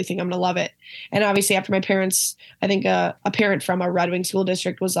 I really think I'm going to love it. And obviously after my parents, I think a parent from a Red Wing school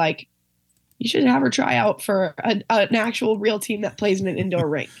district was like, you should have her try out for an actual real team that plays in an indoor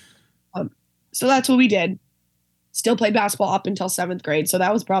rink. So that's what we did. Still played basketball up until 7th grade. So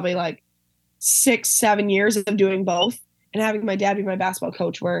that was probably like 6-7 years of doing both and having my dad be my basketball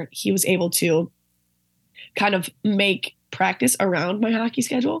coach, where he was able to kind of make practice around my hockey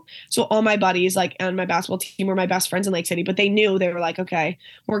schedule. So all my buddies like on my basketball team were my best friends in Lake City, but they knew, they were like, okay,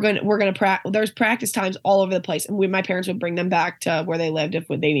 we're going to practice. There's practice times all over the place. And my parents would bring them back to where they lived if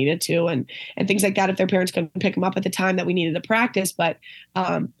they needed to, and things like that, if their parents couldn't pick them up at the time that we needed to practice. But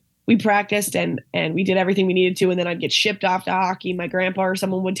we practiced and we did everything we needed to. And then I'd get shipped off to hockey. My grandpa or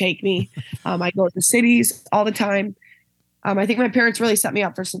someone would take me. I'd go to the cities all the time. I think my parents really set me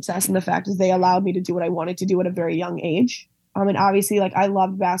up for success, and the fact is they allowed me to do what I wanted to do at a very young age. And obviously, like, I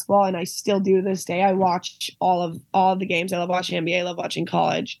loved basketball, and I still do to this day. I watch all of the games. I love watching NBA. I love watching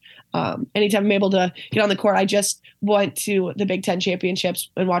college. Anytime I'm able to get on the court, I just went to the Big Ten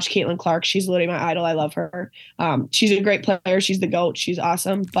championships and watched Caitlin Clark. She's literally my idol. I love her. She's a great player. She's the GOAT. She's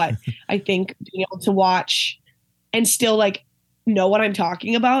awesome. But I think being able to watch and still like know what I'm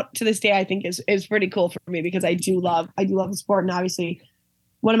talking about to this day, I think is pretty cool for me, because I do love the sport. And obviously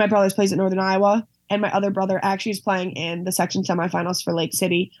one of my brothers plays at Northern Iowa, and my other brother actually is playing in the section semifinals for Lake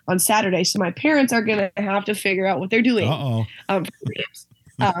City on Saturday. So my parents are going to have to figure out what they're doing.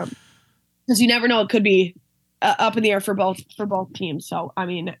 Because you never know, it could be up in the air for both teams. So, I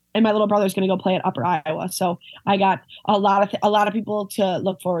mean, and my little brother's going to go play at Upper Iowa. So I got a lot of people to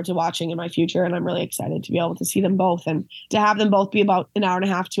look forward to watching in my future. And I'm really excited to be able to see them both, and to have them both be about an hour and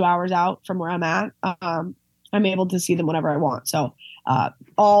a half, 2 hours out from where I'm at. I'm able to see them whenever I want. So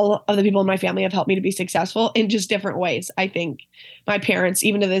all of the people in my family have helped me to be successful in just different ways. I think my parents,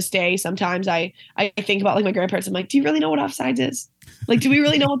 even to this day, sometimes I think about like my grandparents. I'm like, do you really know what offsides is? Like, do we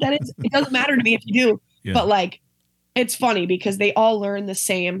really know what that is? It doesn't matter to me if you do. Yeah. But like, it's funny because they all learn the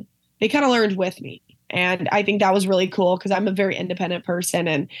same. They kind of learned with me. And I think that was really cool, because I'm a very independent person,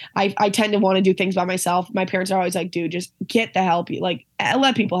 and I tend to want to do things by myself. My parents are always like, dude, just get the help. Like,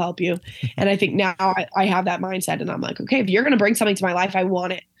 let people help you. And I think now I have that mindset, and I'm like, okay, if you're going to bring something to my life, I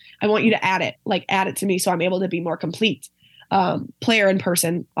want it. I want you to add it to me, so I'm able to be more complete player and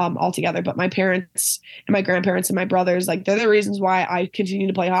person altogether. But my parents and my grandparents and my brothers, like, they're the reasons why I continue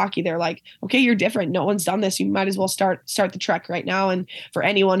to play hockey. They're like, okay, you're different. No one's done this. You might as well start the trek right now. And for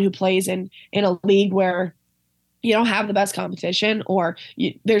anyone who plays in a league where you don't have the best competition, or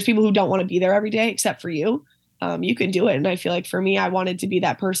there's people who don't want to be there every day except for you, you can do it. And I feel like for me, I wanted to be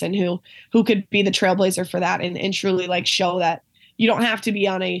that person who could be the trailblazer for that, and truly like show that you don't have to be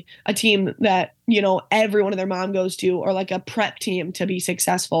on a team that, you know, everyone and their mom goes to, or like a prep team to be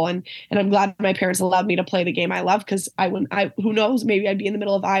successessl. And I'm glad my parents allowed me to play the game I love, because who knows, maybe I'd be in the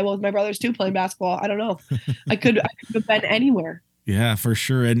middle of Iowa with my brothers too playing basketball. I don't know. I could have been anywhere. Yeah, for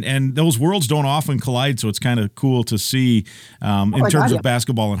sure. And those worlds don't often collide, so it's kind of cool to see in terms of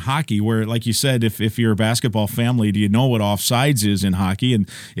basketball and hockey, where, like you said, if you're a basketball family, do you know what offsides is in hockey? And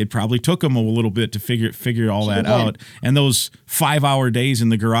it probably took them a little bit to figure all that out. And those 5-hour days in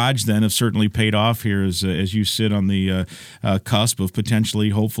the garage then have certainly paid off here as you sit on the cusp of potentially,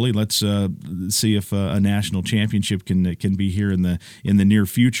 hopefully, let's see if a national championship can be here in the near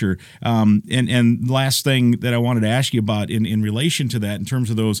future. And last thing that I wanted to ask you about in relation to that, in terms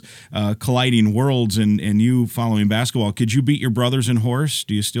of those colliding worlds and you following basketball, could you beat your brothers in horse?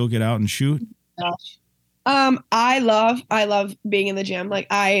 Do you still get out and shoot? I love being in the gym.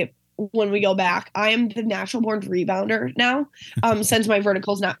 Like when we go back, I am the natural born rebounder now, since my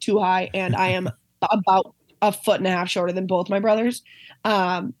vertical is not too high, and I am about 1.5 feet shorter than both my brothers.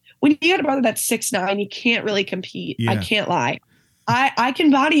 When you get a brother that's 6'9", you can't really compete. Yeah. I can't lie. I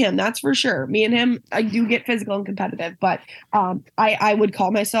can body him, that's for sure. Me and him, I do get physical and competitive, but I would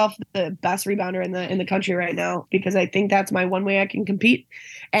call myself the best rebounder in the country right now, because I think that's my one way I can compete.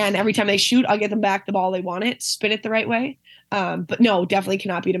 And every time they shoot, I'll get them back the ball they want it, spin it the right way. But no, definitely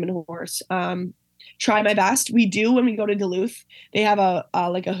cannot beat him in a horse. Try my best. We do when we go to Duluth. They have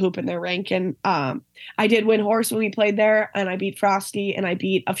a hoop in their rink, and I did win horse when we played there, and I beat Frosty, and I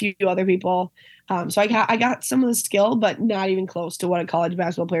beat a few other people. So I got some of the skill, but not even close to what a college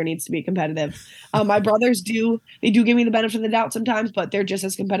basketball player needs to be competitive. My brothers do give me the benefit of the doubt sometimes, but they're just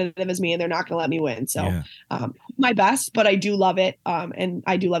as competitive as me, and they're not going to let me win. So my best, but I do love it, and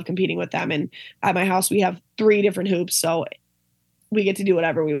I do love competing with them. And at my house, we have 3 different hoops, so we get to do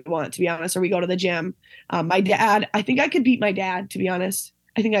whatever we want, to be honest, or we go to the gym. My dad, I think I could beat my dad, to be honest.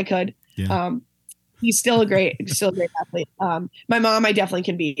 I think I could. Yeah. He's still a great athlete. My mom, I definitely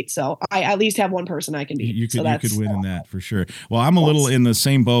can beat. So I at least have one person I can beat. You could win in that for sure. Well, I'm a little in the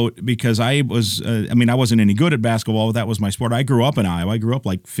same boat, because I was, I wasn't any good at basketball, but that was my sport. I grew up in Iowa. I grew up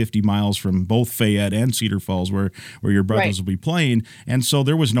like 50 miles from both Fayette and Cedar Falls, where your brothers will be playing. And so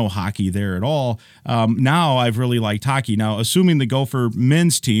there was no hockey there at all. Now I've really liked hockey. Now, assuming the Gopher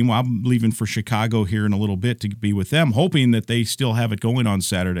men's team, well, I'm leaving for Chicago here in a little bit to be with them, hoping that they still have it going on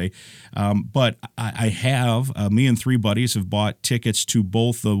Saturday. But I have, me and 3 buddies have bought tickets to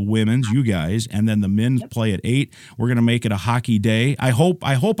both the women's, you guys, and then the men's play at 8. We're going to make it a hockey day. I hope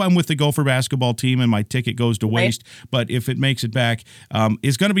I'm with the Gopher basketball team and my ticket goes to waste, but if it makes it back,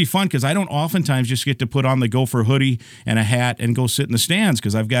 it's going to be fun, because I don't oftentimes just get to put on the Gopher hoodie and a hat and go sit in the stands,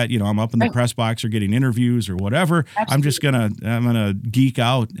 because I've got, I'm up in the press box or getting interviews or whatever. Absolutely. I'm gonna geek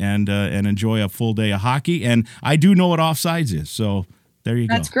out and enjoy a full day of hockey, and I do know what offsides is, so there you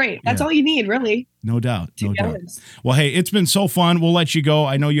go. That's great. That's all you need, really. No doubt. Well, hey, it's been so fun. We'll let you go.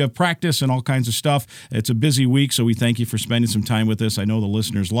 I know you have practice and all kinds of stuff. It's a busy week, so we thank you for spending some time with us. I know the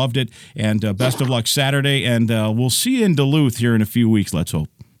listeners loved it. And best of luck Saturday. And we'll see you in Duluth here in a few weeks, let's hope.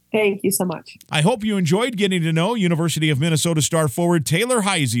 Thank you so much. I hope you enjoyed getting to know University of Minnesota star forward Taylor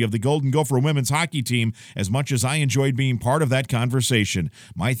Heise of the Golden Gopher women's hockey team as much as I enjoyed being part of that conversation.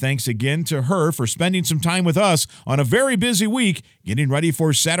 My thanks again to her for spending some time with us on a very busy week getting ready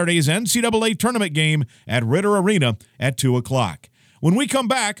for Saturday's NCAA tournament game at Ritter Arena at 2 o'clock. When we come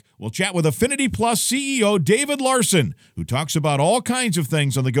back, we'll chat with Affinity Plus CEO David Larson, who talks about all kinds of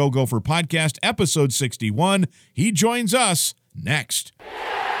things on the Go Gopher podcast, episode 61. He joins us next.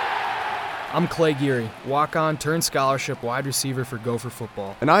 I'm Clay Geary, walk-on turned scholarship wide receiver for Gopher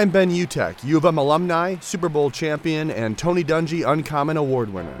football. And I'm Ben Utek, U of M alumni, Super Bowl champion, and Tony Dungy Uncommon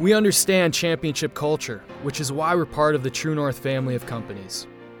Award winner. We understand championship culture, which is why we're part of the True North family of companies.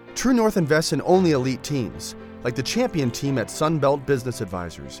 True North invests in only elite teams, like the champion team at Sunbelt Business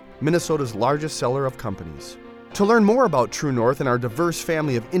Advisors, Minnesota's largest seller of companies. To learn more about True North and our diverse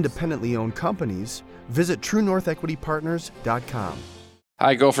family of independently owned companies, visit TrueNorthEquityPartners.com.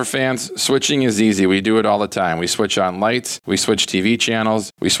 Hi, Gopher fans. Switching is easy. We do it all the time. We switch on lights, we switch TV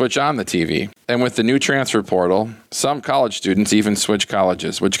channels, we switch on the TV. And with the new transfer portal, some college students even switch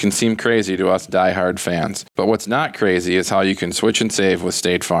colleges, which can seem crazy to us diehard fans. But what's not crazy is how you can switch and save with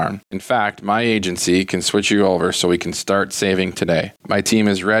State Farm. In fact, my agency can switch you over so we can start saving today. My team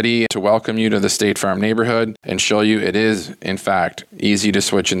is ready to welcome you to the State Farm neighborhood and show you it is, in fact, easy to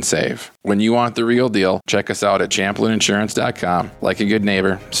switch and save. When you want the real deal, check us out at ChamplinInsurance.com. Like a good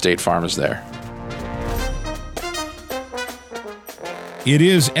neighbor, State Farm is there. It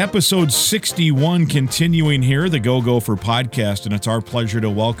is episode 61 continuing here, the Go Gopher podcast, and it's our pleasure to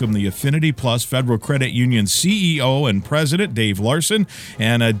welcome the Affinity Plus Federal Credit Union CEO and President, Dave Larson.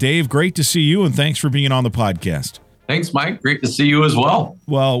 And Dave, great to see you, and thanks for being on the podcast. Thanks, Mike. Great to see you as well.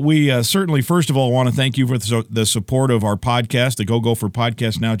 Well, we certainly, first of all, want to thank you for the support of our podcast, the Go Gopher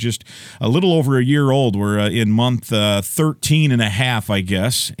podcast, now just a little over a year old. We're in month 13 and a half, I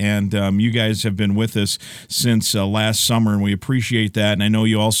guess, and you guys have been with us since last summer, and we appreciate that. And I know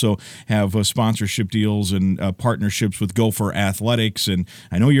you also have sponsorship deals and partnerships with Gopher Athletics, and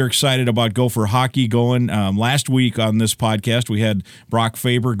I know you're excited about Gopher hockey going. Last week on this podcast, we had Brock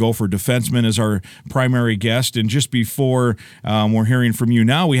Faber, Gopher defenseman, as our primary guest, and just before we're hearing from you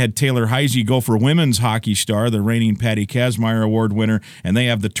now, we had Taylor Heise, Gopher women's hockey star, the reigning Patty Kazmaier Award winner, and they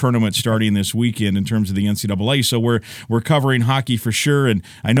have the tournament starting this weekend in terms of the NCAA. So we're covering hockey for sure, and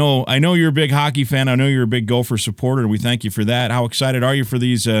I know you're a big hockey fan. I know you're a big Gopher supporter, and we thank you for that. How excited are you for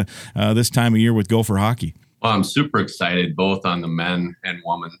these this time of year with Gopher hockey? Well, I'm super excited both on the men and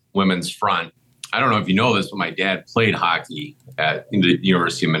women's front. I don't know if you know this, but my dad played hockey at the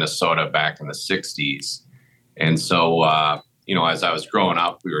University of Minnesota back in the 60s. And so, as I was growing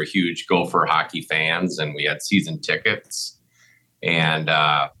up, we were huge Gopher hockey fans, and we had season tickets. And,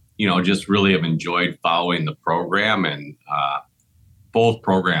 just really have enjoyed following the program. And both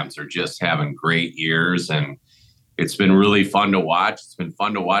programs are just having great years. And it's been really fun to watch. It's been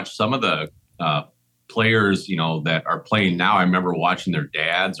fun to watch some of the players, that are playing now. I remember watching their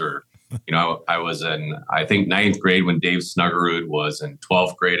dads, or I was in, I think, 9th grade when Dave Snuggerud was in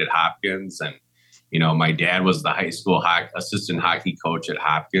 12th grade at Hopkins. And, my dad was the high school assistant hockey coach at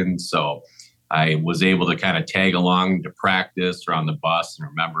Hopkins. So I was able to kind of tag along to practice or on the bus, and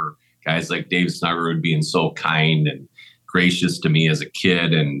remember guys like Dave Snuggerud being so kind and gracious to me as a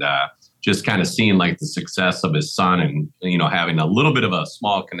kid, and just kind of seeing like the success of his son, and, having a little bit of a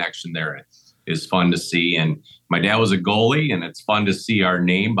small connection there is fun to see. And my dad was a goalie, and it's fun to see our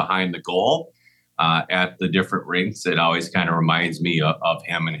name behind the goal at the different rinks. It always kind of reminds me of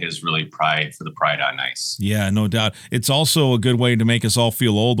him and his really pride for the pride on ice. Yeah, no doubt. It's also a good way to make us all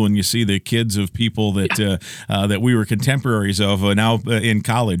feel old when you see the kids of people that that we were contemporaries of now in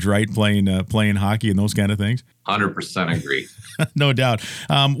college, right? Playing hockey and those kind of things. 100% agree. No doubt.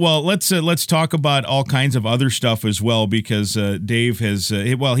 Well, let's talk about all kinds of other stuff as well, because Dave has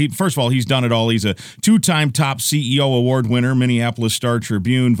first of all, he's done it all. He's a 2-time top CEO award winner, Minneapolis Star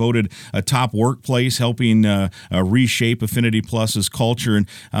Tribune, voted a top workplace, helping reshape Affinity Plus's culture. And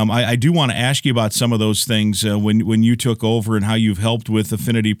I do want to ask you about some of those things when you took over and how you've helped with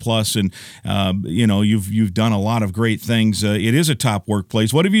Affinity Plus, and you've done a lot of great things. It is a top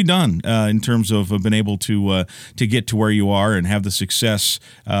workplace. What have you done in terms of been able to get to where you are and have the success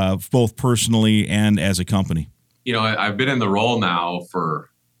both personally and as a company? I've been in the role now for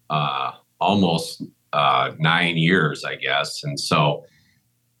almost 9 years, I guess. And so,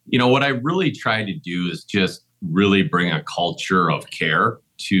 what I really try to do is just really bring a culture of care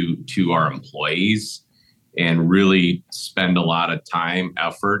to our employees, and really spend a lot of time,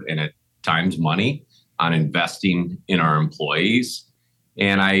 effort, and at times money on investing in our employees.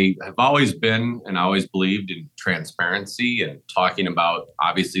 And I have always been and always believed in transparency and talking about,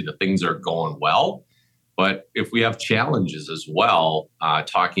 obviously, the things are going well. But if we have challenges as well,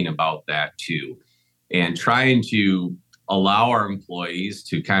 talking about that too, and trying to allow our employees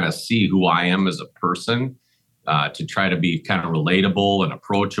to kind of see who I am as a person, to try to be kind of relatable and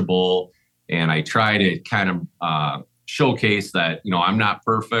approachable. And I try to kind of showcase that, I'm not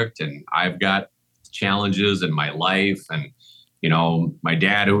perfect, and I've got challenges in my life. And my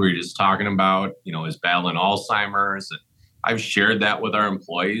dad, who we were just talking about, is battling Alzheimer's. And I've shared that with our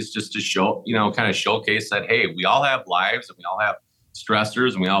employees just to show, kind of showcase that, hey, we all have lives, and we all have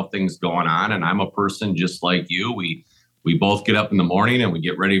stressors, and we all have things going on. And I'm a person just like you. We both get up in the morning, and we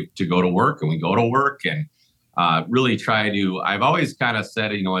get ready to go to work, and we go to work, and really try to, I've always kind of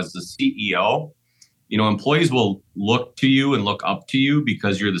said, as the CEO, employees will look to you and look up to you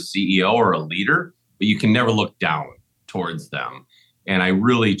because you're the CEO or a leader, but you can never look down towards them. And I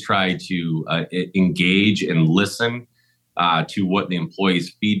really try to engage and listen to what the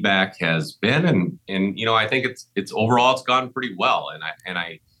employees' feedback has been. And I think it's overall, it's gone pretty well. And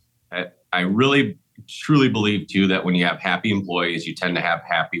I really truly believe too, that when you have happy employees, you tend to have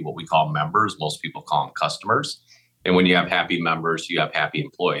happy, what we call members. Most people call them customers. And when you have happy members, you have happy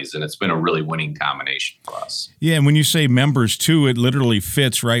employees. And it's been a really winning combination for us. Yeah, and when you say members, too, it literally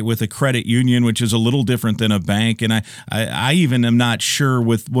fits right with a credit union, which is a little different than a bank. And I even am not sure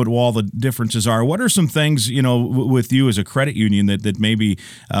with what all the differences are. What are some things, with you as a credit union that maybe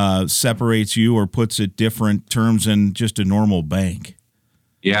separates you or puts it different terms than just a normal bank?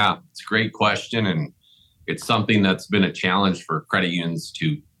 Yeah, it's a great question. And it's something that's been a challenge for credit unions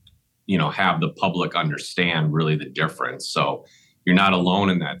to have the public understand really the difference. So you're not alone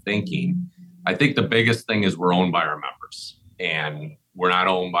in that thinking. I think the biggest thing is we're owned by our members, and we're not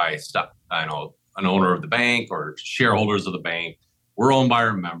owned by an owner of the bank or shareholders of the bank. We're owned by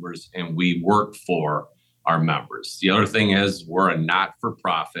our members, and we work for our members. The other thing is we're a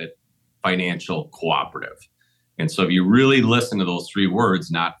not-for-profit financial cooperative. And so if you really listen to those three words,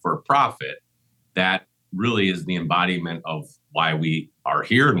 not-for-profit, that really is the embodiment of why we are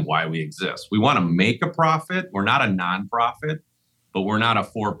here and why we exist. We want to make a profit. We're not a nonprofit, but we're not a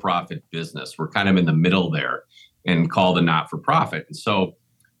for-profit business. We're kind of in the middle there and called a not-for-profit. And so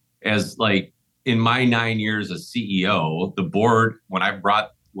in my 9 years as CEO, the board,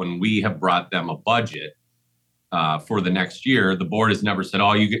 when we have brought them a budget for the next year, the board has never said,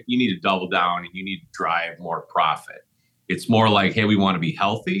 oh, you need to double down and you need to drive more profit. It's more like, hey, we want to be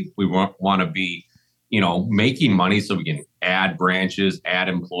healthy. We want to be, making money so we can add branches, add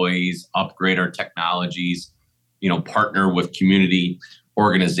employees, upgrade our technologies, partner with community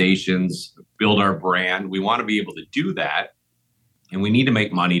organizations, build our brand. We want to be able to do that. And we need to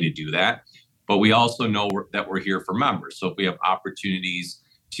make money to do that. But we also know that we're here for members. So if we have opportunities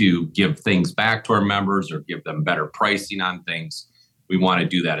to give things back to our members or give them better pricing on things, we want to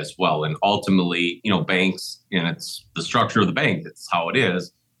do that as well. And ultimately, banks, and it's the structure of the bank, that's how it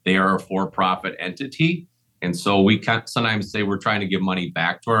is. They are a for-profit entity. And so we can sometimes say we're trying to give money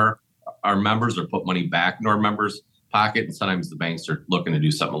back to our members or put money back into our members' pocket. And sometimes the banks are looking to do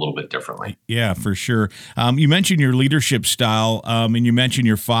something a little bit differently. Yeah, for sure. You mentioned your leadership style, and you mentioned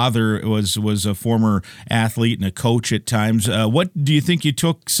your father was a former athlete and a coach at times. What do you think you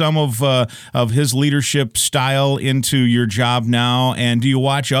took some of his leadership style into your job now? And do you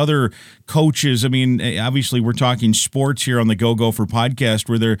watch other coaches? I mean, obviously we're talking sports here on the Go Gopher podcast.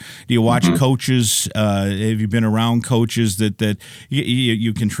 Do you watch coaches? Have you been around coaches that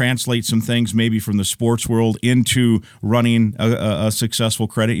you can translate some things maybe from the sports world into running a successful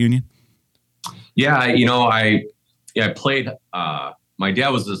credit union? Yeah, I played. My dad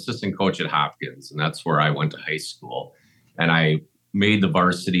was the assistant coach at Hopkins, and that's where I went to high school. And I made the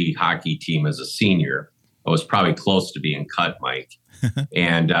varsity hockey team as a senior. I was probably close to being cut, Mike.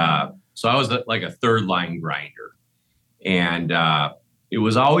 And so I was like a third line grinder. And it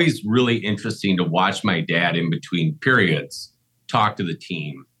was always really interesting to watch my dad in between periods talk to the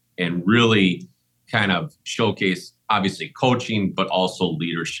team and really kind of showcase, obviously, coaching, but also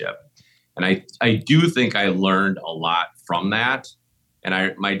leadership. And I do think I learned a lot from that.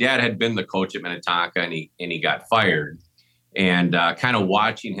 And my dad had been the coach at Minnetonka, and he got fired. And kind of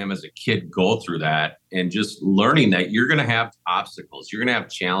watching him as a kid go through that and just learning that you're going to have obstacles, you're going to have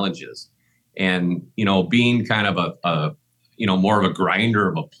challenges. And, being kind of a more of a grinder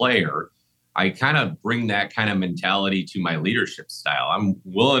of a player, I kind of bring that kind of mentality to my leadership style. I'm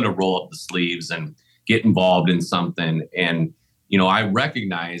willing to roll up the sleeves and get involved in something. And, I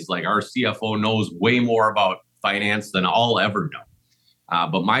recognize like our CFO knows way more about finance than I'll ever know.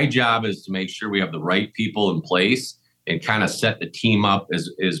 But my job is to make sure we have the right people in place and kind of set the team up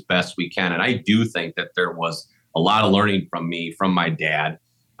as best we can. And I do think that there was a lot of learning from my dad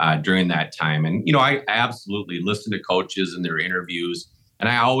during that time. And, I absolutely listen to coaches and their interviews. And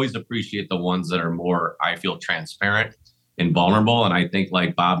I always appreciate the ones that are more, I feel, transparent and vulnerable. And I think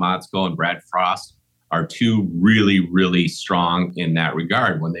like Bob Motzko and Brad Frost are two really, really strong in that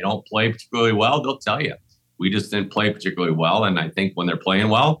regard. When they don't play particularly well, they'll tell you, we just didn't play particularly well. And I think when they're playing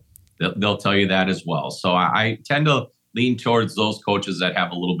well, they'll tell you that as well. So I tend to lean towards those coaches that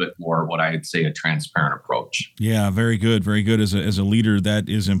have a little bit more what I'd say a transparent approach. Yeah, very good. Very good. As a leader, that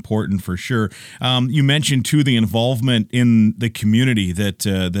is important for sure. You mentioned, too, the involvement in the community that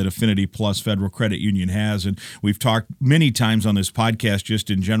Affinity Plus Federal Credit Union has. And we've talked many times on this podcast, just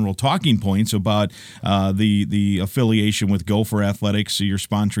in general talking points about the affiliation with Gopher Athletics. So you're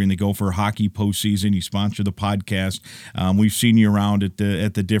sponsoring the Gopher Hockey postseason. You sponsor the podcast. We've seen you around at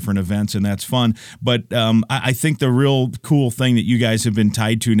the different events, and that's fun. But I think the real cool thing that you guys have been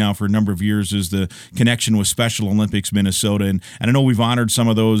tied to now for a number of years is the connection with Special Olympics Minnesota. And I know we've honored some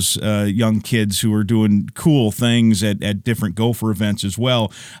of those young kids who are doing cool things at different Gopher events as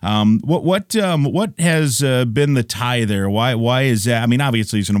well. What has been the tie there? Why is that? I mean,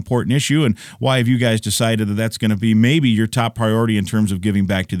 obviously it's an important issue, and why have you guys decided that that's going to be maybe your top priority in terms of giving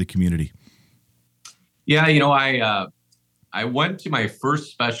back to the community? Yeah, I went to my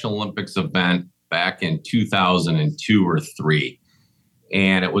first Special Olympics event back in 2002 or 3.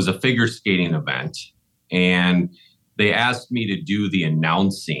 And it was a figure skating event. And they asked me to do the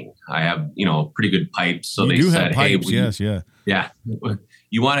announcing. I have, pretty good pipes. So they said, hey, yeah,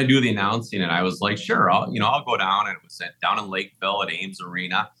 you want to do the announcing? And I was like, sure, I'll go down. And it was down in Lakeville at Ames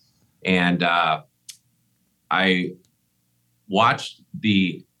Arena. And I watched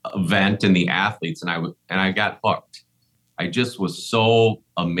the event and the athletes, and I got hooked. I just was so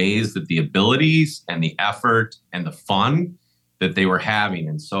amazed at the abilities and the effort and the fun that they were having.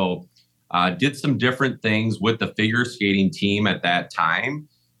 And so did some different things with the figure skating team at that time,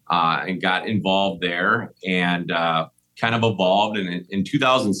 and got involved there, and kind of evolved. And in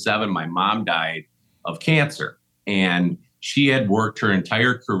 2007, my mom died of cancer, and she had worked her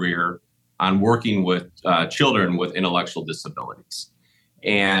entire career on working with children with intellectual disabilities.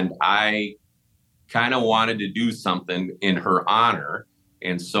 And I kind of wanted to do something in her honor.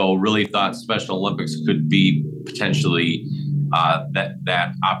 And so really thought Special Olympics could be potentially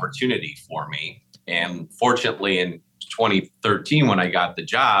that opportunity for me. And fortunately, in 2013, when I got the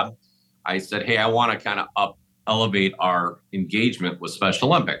job, I said, hey, I want to kind of elevate our engagement with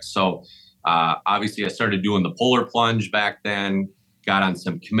Special Olympics. So obviously I started doing the polar plunge back then, got on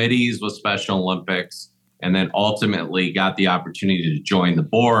some committees with Special Olympics, and then ultimately got the opportunity to join the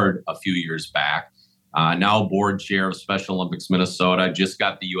board a few years back. Now board chair of Special Olympics Minnesota, just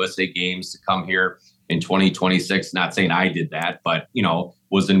got the USA Games to come here in 2026. Not saying I did that, but,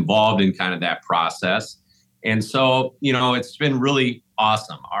 was involved in kind of that process. And so, it's been really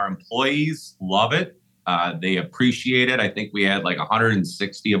awesome. Our employees love it. They appreciate it. I think we had like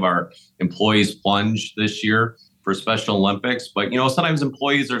 160 of our employees plunge this year for Special Olympics. But, sometimes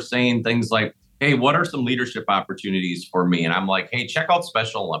employees are saying things like, hey, what are some leadership opportunities for me? And I'm like, hey, check out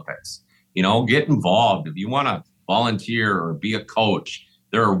Special Olympics. Get involved. If you want to volunteer or be a coach,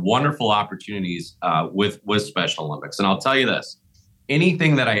 there are wonderful opportunities with Special Olympics. And I'll tell you this,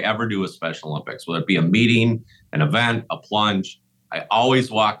 anything that I ever do with Special Olympics, whether it be a meeting, an event, a plunge, I always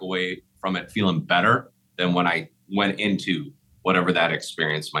walk away from it feeling better than when I went into whatever that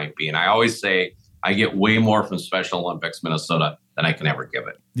experience might be. And I always say I get way more from Special Olympics Minnesota than I can ever give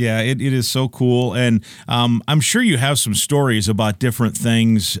it. Yeah, it is so cool. And I'm sure you have some stories about different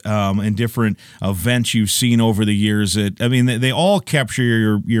things and different events you've seen over the years. They all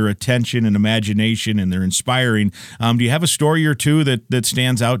capture your attention and imagination, and they're inspiring. Do you have a story or two that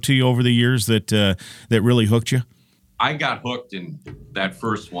stands out to you over the years that really hooked you? I got hooked in that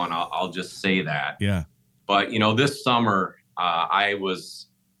first one. I'll just say that. Yeah. But, this summer, I was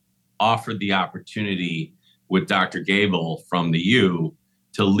offered the opportunity with Dr. Gable from the U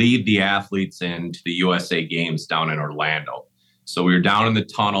to lead the athletes into the USA Games down in Orlando. So we were down in the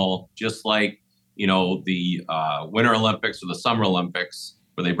tunnel, just like, the Winter Olympics or the Summer Olympics,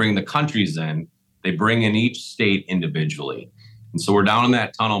 where they bring the countries in, they bring in each state individually. And so we're down in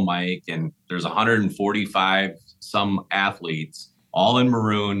that tunnel, Mike, and there's 145 some athletes, all in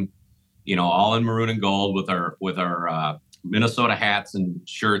maroon, all in maroon and gold with our Minnesota hats and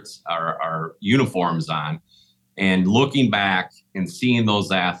shirts, our uniforms on. And looking back and seeing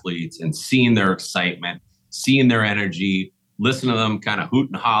those athletes and seeing their excitement, seeing their energy, listen to them kind of hoot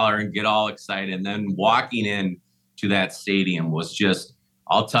and holler and get all excited. And then walking in to that stadium was just,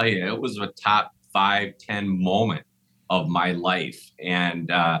 I'll tell you, it was a top 5-10 moment of my life.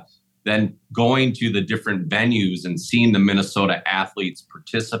 And then going to the different venues and seeing the Minnesota athletes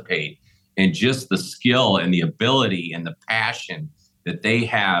participate, and just the skill and the ability and the passion that they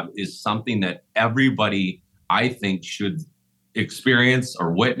have is something that everybody, I think, should experience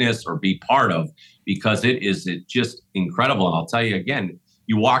or witness or be part of, because it's just incredible. And I'll tell you again,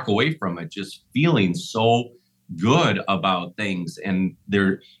 you walk away from it just feeling so good about things. And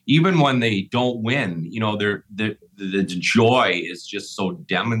they're, even when they don't win, the joy is just so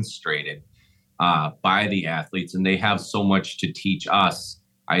demonstrated by the athletes, and they have so much to teach us,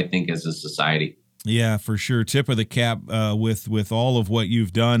 I think, as a society. Yeah, for sure. Tip of the cap with all of what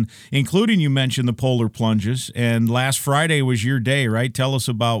you've done, including, you mentioned the polar plunges, and last Friday was your day, right? Tell us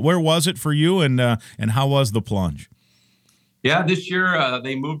about, where was it for you, and how was the plunge? Yeah, this year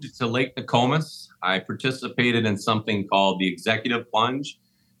they moved it to Lake Nokomis. I participated in something called the Executive Plunge,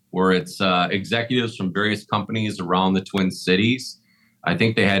 where it's executives from various companies around the Twin Cities. I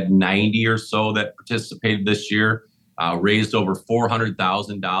think they had 90 or so that participated this year. Raised over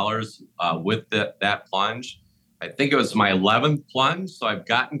 $400,000 with that plunge. I think it was my 11th plunge, so I've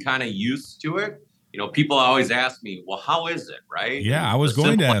gotten kind of used to it. People always ask me, well, how is it, right? Yeah, I was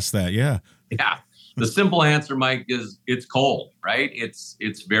going to ask that, yeah. Yeah. The simple answer, Mike, is it's cold, right? It's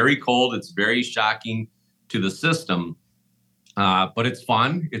very cold. It's very shocking to the system, but it's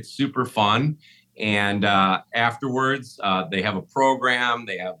fun. It's super fun. And afterwards, they have a program.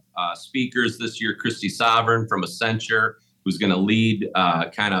 They have speakers this year. Christy Sovereign from Accenture, who's going to lead,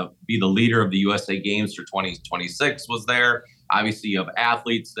 kind of be the leader of the USA Games for 2026, was there. Obviously, you have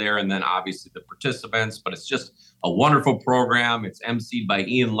athletes there, and then obviously the participants. But it's just a wonderful program. It's emceed by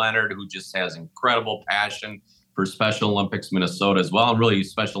Ian Leonard, who just has incredible passion for Special Olympics Minnesota as well, and really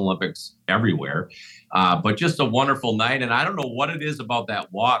Special Olympics everywhere. But just a wonderful night. And I don't know what it is about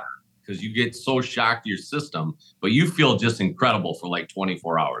that water, because you get so shocked to your system, but you feel just incredible for like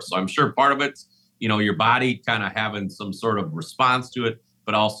 24 hours. So I'm sure part of it's, your body kind of having some sort of response to it,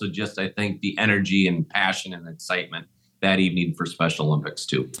 but also just, I think, the energy and passion and excitement that evening for Special Olympics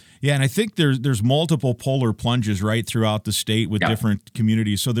too. Yeah, and I think there's multiple polar plunges right throughout the state with different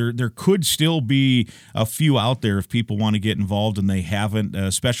communities. So there could still be a few out there if people want to get involved and they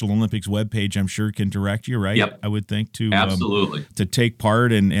haven't. Special Olympics webpage, I'm sure, can direct you, right? Yep. I would think to absolutely to take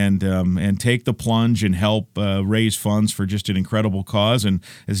part and take the plunge and help raise funds for just an incredible cause. And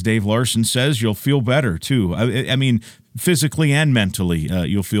as Dave Larson says, you'll feel better too. I mean, physically and mentally,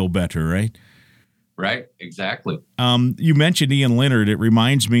 you'll feel better, right? Right, exactly. You mentioned Ian Leonard. It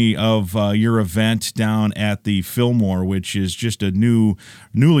reminds me of your event down at the Fillmore, which is just a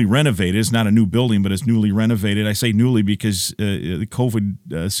newly renovated. It's not a new building, but it's newly renovated. I say newly because the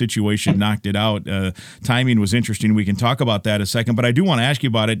COVID situation knocked it out. Timing was interesting. We can talk about that in a second, but I do want to ask you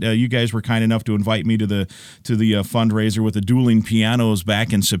about it. You guys were kind enough to invite me to the fundraiser with the dueling pianos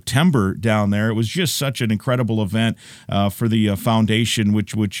back in September down there. It was just such an incredible event for the foundation,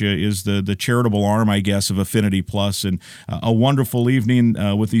 which is the charitable arm, I guess, of Affinity Plus, and a wonderful evening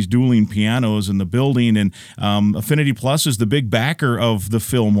with these dueling pianos in the building. And Affinity Plus is the big backer of the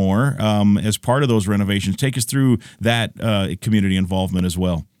Fillmore as part of those renovations. Take us through that community involvement as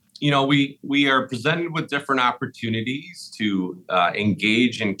well. We are presented with different opportunities to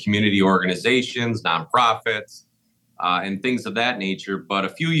engage in community organizations, nonprofits, and things of that nature. But a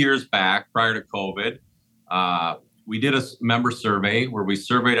few years back, prior to COVID, we did a member survey where we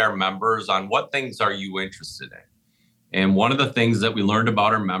surveyed our members on what things are you interested in. And one of the things that we learned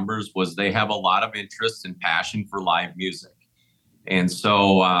about our members was they have a lot of interest and passion for live music. And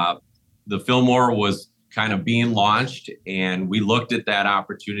so the Fillmore was kind of being launched, and we looked at that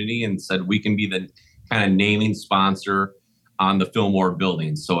opportunity and said we can be the kind of naming sponsor on the Fillmore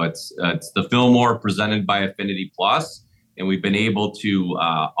building. So it's the Fillmore presented by Affinity Plus, and we've been able to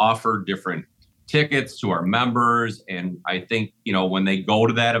offer different tickets to our members. And I think, when they go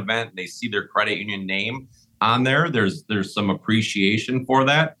to that event, they see their credit union name on there. There's some appreciation for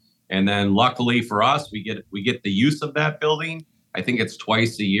that. And then luckily for us, we get the use of that building. I think it's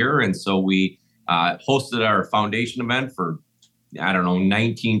twice a year. And so we hosted our foundation event for,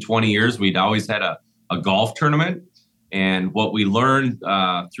 19, 20 years. We'd always had a golf tournament. And what we learned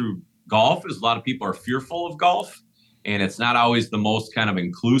through golf is a lot of people are fearful of golf. And it's not always the most kind of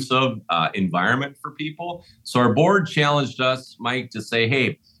inclusive environment for people. So our board challenged us, Mike, to say,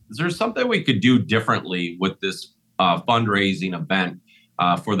 hey, is there something we could do differently with this fundraising event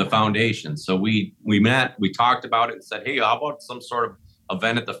for the foundation? So we met, we talked about it and said, hey, how about some sort of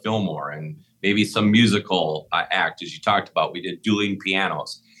event at the Fillmore and maybe some musical act, as you talked about. We did dueling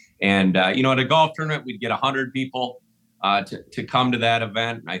pianos. And, at a golf tournament, we'd get 100 people to come to that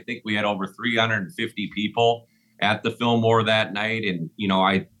event. I think we had over 350 people at the Fillmore that night. And,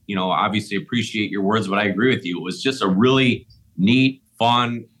 I obviously appreciate your words, but I agree with you. It was just a really neat,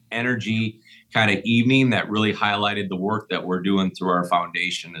 fun, energy kind of evening that really highlighted the work that we're doing through our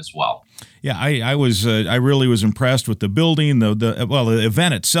foundation as well. Yeah, I really was impressed with the building. The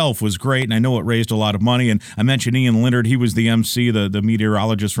event itself was great, and I know it raised a lot of money. And I mentioned Ian Leonard; he was the MC, the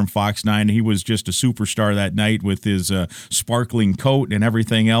meteorologist from Fox 9. He was just a superstar that night with his sparkling coat and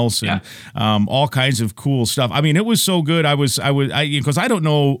everything else, and all kinds of cool stuff. I mean, it was so good. Because I don't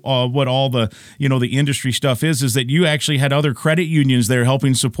know what all the the industry stuff is that you actually had other credit unions there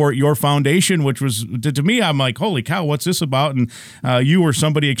helping support your foundation, which was to me, I'm like, holy cow, what's this about? And you or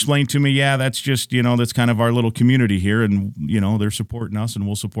somebody explained to me, yeah, that's just, that's kind of our little community here, and, they're supporting us and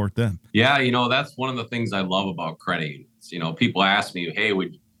we'll support them. Yeah, that's one of the things I love about credit unions. People ask me, hey,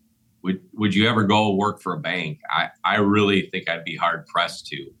 would you ever go work for a bank? I really think I'd be hard pressed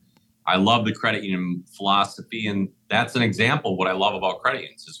to. I love the credit union philosophy, and that's an example of what I love about credit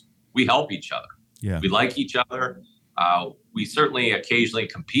unions is we help each other. Yeah. We like each other. We certainly occasionally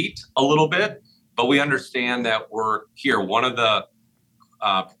compete a little bit, but we understand that we're here. One of the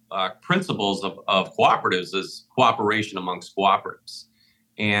principles of cooperatives is cooperation amongst cooperatives.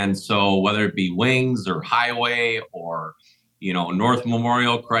 And so whether it be Wings or Highway or, North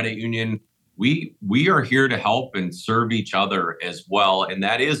Memorial Credit Union, we are here to help and serve each other as well. And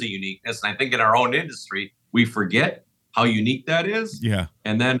that is a uniqueness. And I think in our own industry, we forget how unique that is. Yeah.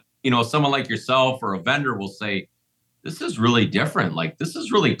 And then, someone like yourself or a vendor will say, this is really different. Like, this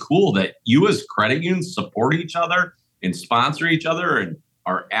is really cool that you as credit unions support each other and sponsor each other and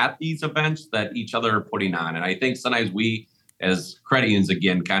are at these events that each other are putting on. And I think sometimes we as credit unions,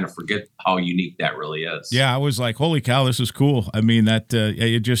 again, kind of forget how unique that really is. Yeah, I was like, holy cow, this is cool. I mean, that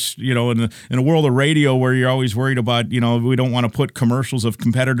it just, in a world of radio where you're always worried about, we don't want to put commercials of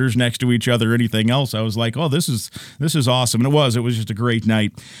competitors next to each other or anything else. I was like, oh, this is awesome. And it was just a great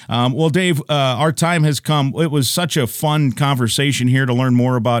night. Well, Dave, our time has come. It was such a fun conversation here to learn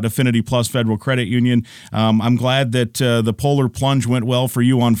more about Affinity Plus Federal Credit Union. I'm glad that the Polar Plunge went well for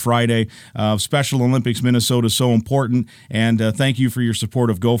you on Friday. Special Olympics Minnesota is so important. And thank you for your support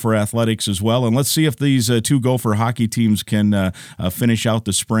of Gopher Athletics as well. And let's see if these two Gopher hockey teams can finish out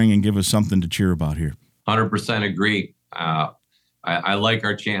the spring and give us something to cheer about here. 100% agree. I like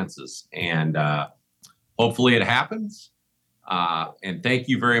our chances, and hopefully it happens. And thank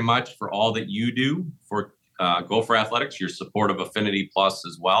you very much for all that you do for Gopher Athletics, your support of Affinity Plus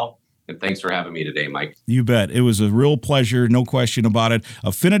as well. And thanks for having me today, Mike. You bet. It was a real pleasure, no question about it.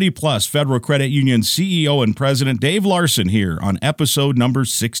 Affinity Plus Federal Credit Union CEO and President Dave Larson here on episode number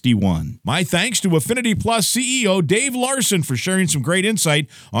 61. My thanks to Affinity Plus CEO Dave Larson for sharing some great insight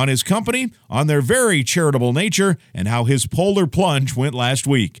on his company, on their very charitable nature, and how his Polar Plunge went last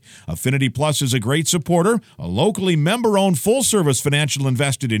week. Affinity Plus is a great supporter, a locally member-owned full-service financial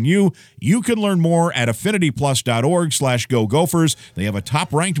invested in you. You can learn more at affinityplus.org/Go Gophers. They have a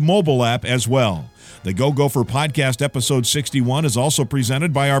top-ranked mobile app as well. The Go Gopher Podcast episode 61 is also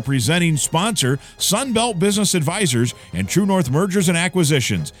presented by our presenting sponsor, Sunbelt Business Advisors and True North Mergers and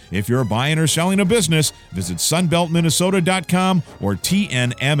Acquisitions. If you're buying or selling a business, visit sunbeltminnesota.com or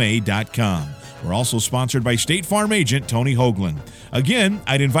tnma.com. We're also sponsored by State Farm agent Tony Hoagland. Again,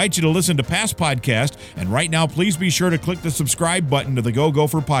 I'd invite you to listen to past podcasts, and right now, please be sure to click the subscribe button to the Go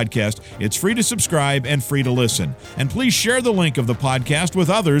Gopher Podcast. It's free to subscribe and free to listen. And please share the link of the podcast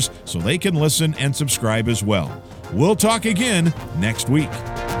with others so they can listen and subscribe as well. We'll talk again next week.